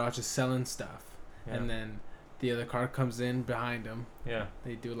 and they're all just selling stuff. Yeah. And then the other car comes in behind them. Yeah.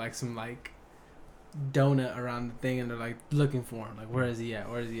 They do some donut around the thing, and they're looking for him. Where is he at?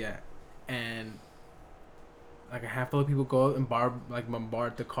 Where is he at? And a handful of people go out and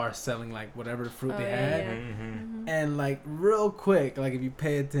bombard the car selling whatever fruit they had. Yeah. And real quick, if you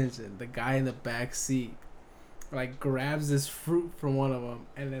pay attention, the guy in the back seat like grabs this fruit from one of them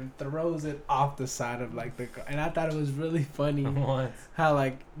and then throws it off the side of like the car. And I thought it was really funny how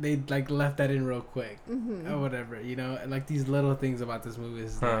like they like left that in real quick or whatever, you know. And like these little things about this movie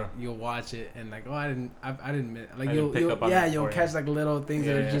is like you'll watch it and like I didn't like you'll catch like little things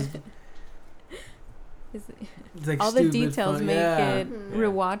that are just it's like all the details fun. Make it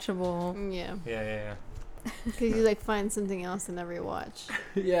rewatchable. Yeah. Because you like find something else in every watch.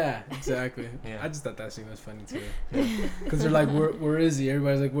 Yeah, exactly. I just thought that scene was funny too. Because they're like, where is he?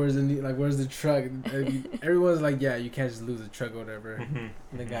 Everybody's like, where's the truck? Everyone's like, yeah, you can't just lose a truck or whatever. And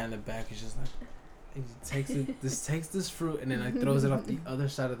the guy in the back is just like, he takes this fruit and then like throws it off the other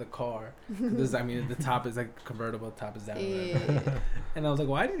side of the car. The top is like convertible, top is down. And I was like,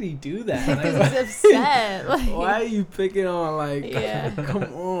 why did he do that? Like, he's upset. Like, why are you picking on like? Come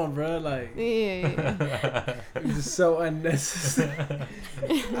on, bro. Like, it's just so unnecessary.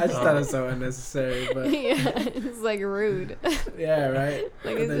 I just thought it was so unnecessary, but it's like rude. Yeah, right.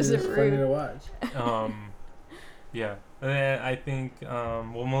 Like it's just rude funny to watch. Yeah, and I think.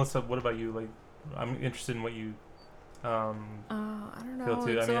 Well, Melissa, what about you? Like, I'm interested in what you I don't know. feel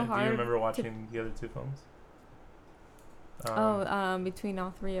too. It's I mean, so do you remember watching the other two films? Between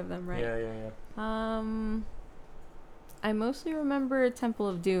all three of them, right? Yeah. I mostly remember Temple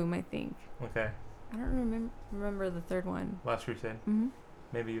of Doom, I think. Okay. I don't remember the third one. Last Crusade. Mm-hmm.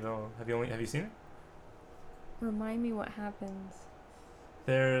 Maybe you don't. Have you seen it? Remind me what happens.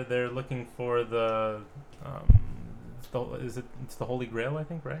 They're looking for the it's the Holy Grail, I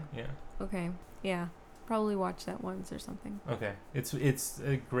think, right? Yeah. Okay. Yeah. Probably watch that once or something. Okay. It's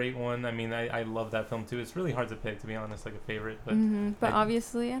a great one. I mean, I love that film too. It's really hard to pick, to be honest, like a favorite. But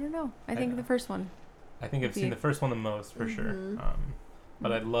obviously, I don't know. I think the first one. I think I've seen the first one the most, for sure.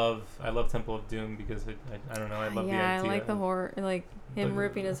 But I love Temple of Doom because I don't know, I love the idea. Yeah, I like the horror, like him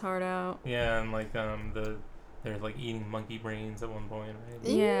ripping his heart out. Yeah, and like they're like eating monkey brains at one point, right?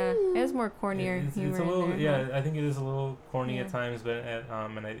 Yeah, it was more cornier humor. It's a little, in there, I think it is a little corny at times, but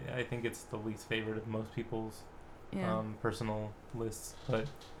and I think it's the least favorite of most people's personal lists. But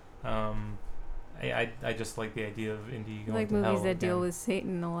I just like the idea of indie going like to movies hell that deal with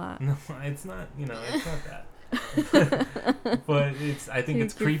Satan a lot. No, it's not. It's not that. But I think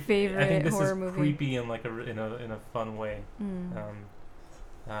it's creepy. I think this is movie. Creepy in like in a fun way.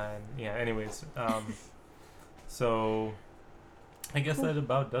 Anyways, so I guess that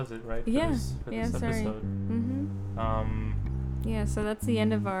about does it, right? For this episode. So that's the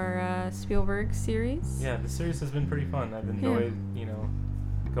end of our Spielberg series. Yeah, the series has been pretty fun. I've enjoyed,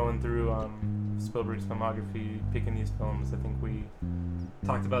 going through Spielberg's filmography, picking these films. I think we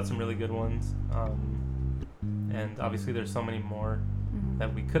talked about some really good ones. And obviously there's so many more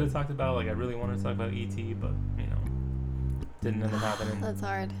that we could have talked about. Like I really wanted to talk about E.T., but didn't end up happening. That's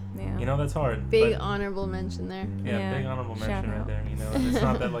hard. Yeah. That's hard. Big honorable mention there. Yeah, big honorable mention right there. And it's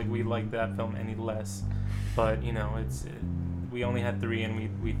not that like we like that film any less, but we only had 3,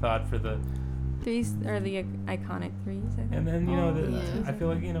 and we thought for the threes are the iconic threes. I think. And then I feel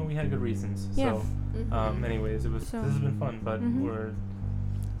like we had good reasons. Yeah. So, anyways, this has been fun, but we're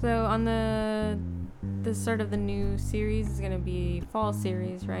so on the start of the new series is gonna be fall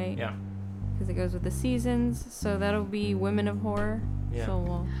series, right? Yeah. Because it goes with the seasons, so that'll be Women of Horror. Yeah. So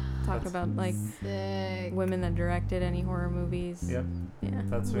we'll talk about like women that directed any horror movies. Yep. Yeah.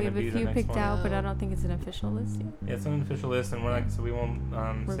 That's we have a few picked out, but I don't think it's an official list yet. Yeah, it's an official list, and we're not, so we won't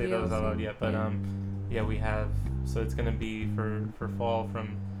say those out loud yet. But we have. So it's gonna be for fall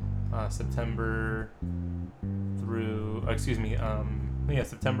from September through.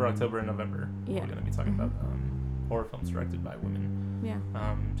 September, October, and November. Yeah. We're gonna be talking about horror films directed by women. Yeah.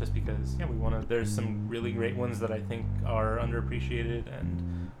 Just because we want to. There's some really great ones that I think are underappreciated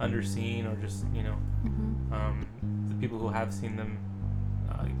and underseen, or just the people who have seen them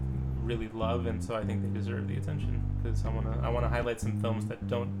really love, and so I think they deserve the attention, because I wanna highlight some films that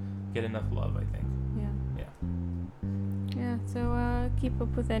don't get enough love, I think. Yeah. So keep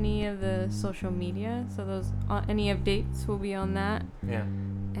up with any of the social media. So those any updates will be on that. Yeah.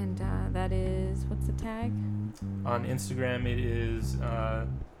 And that is, what's the tag? On Instagram, it is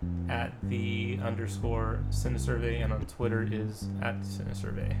at the _CineSurvey, and on Twitter is at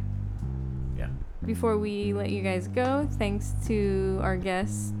CineSurvey. Yeah. Before we let you guys go, thanks to our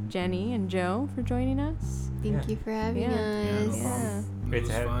guests Jeny and Joe for joining us. Thank you for having us. Yeah. Great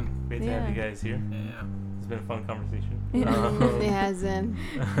to have you guys here. Yeah. It's been a fun conversation. It has been.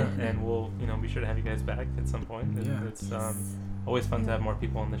 And we'll be sure to have you guys back at some point. It's always fun to have more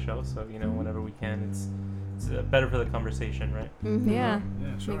people on the show, so whenever we can, it's better for the conversation, right? Yeah.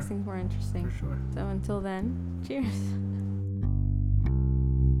 Yeah, sure. Makes things more interesting. For sure. So until then, cheers.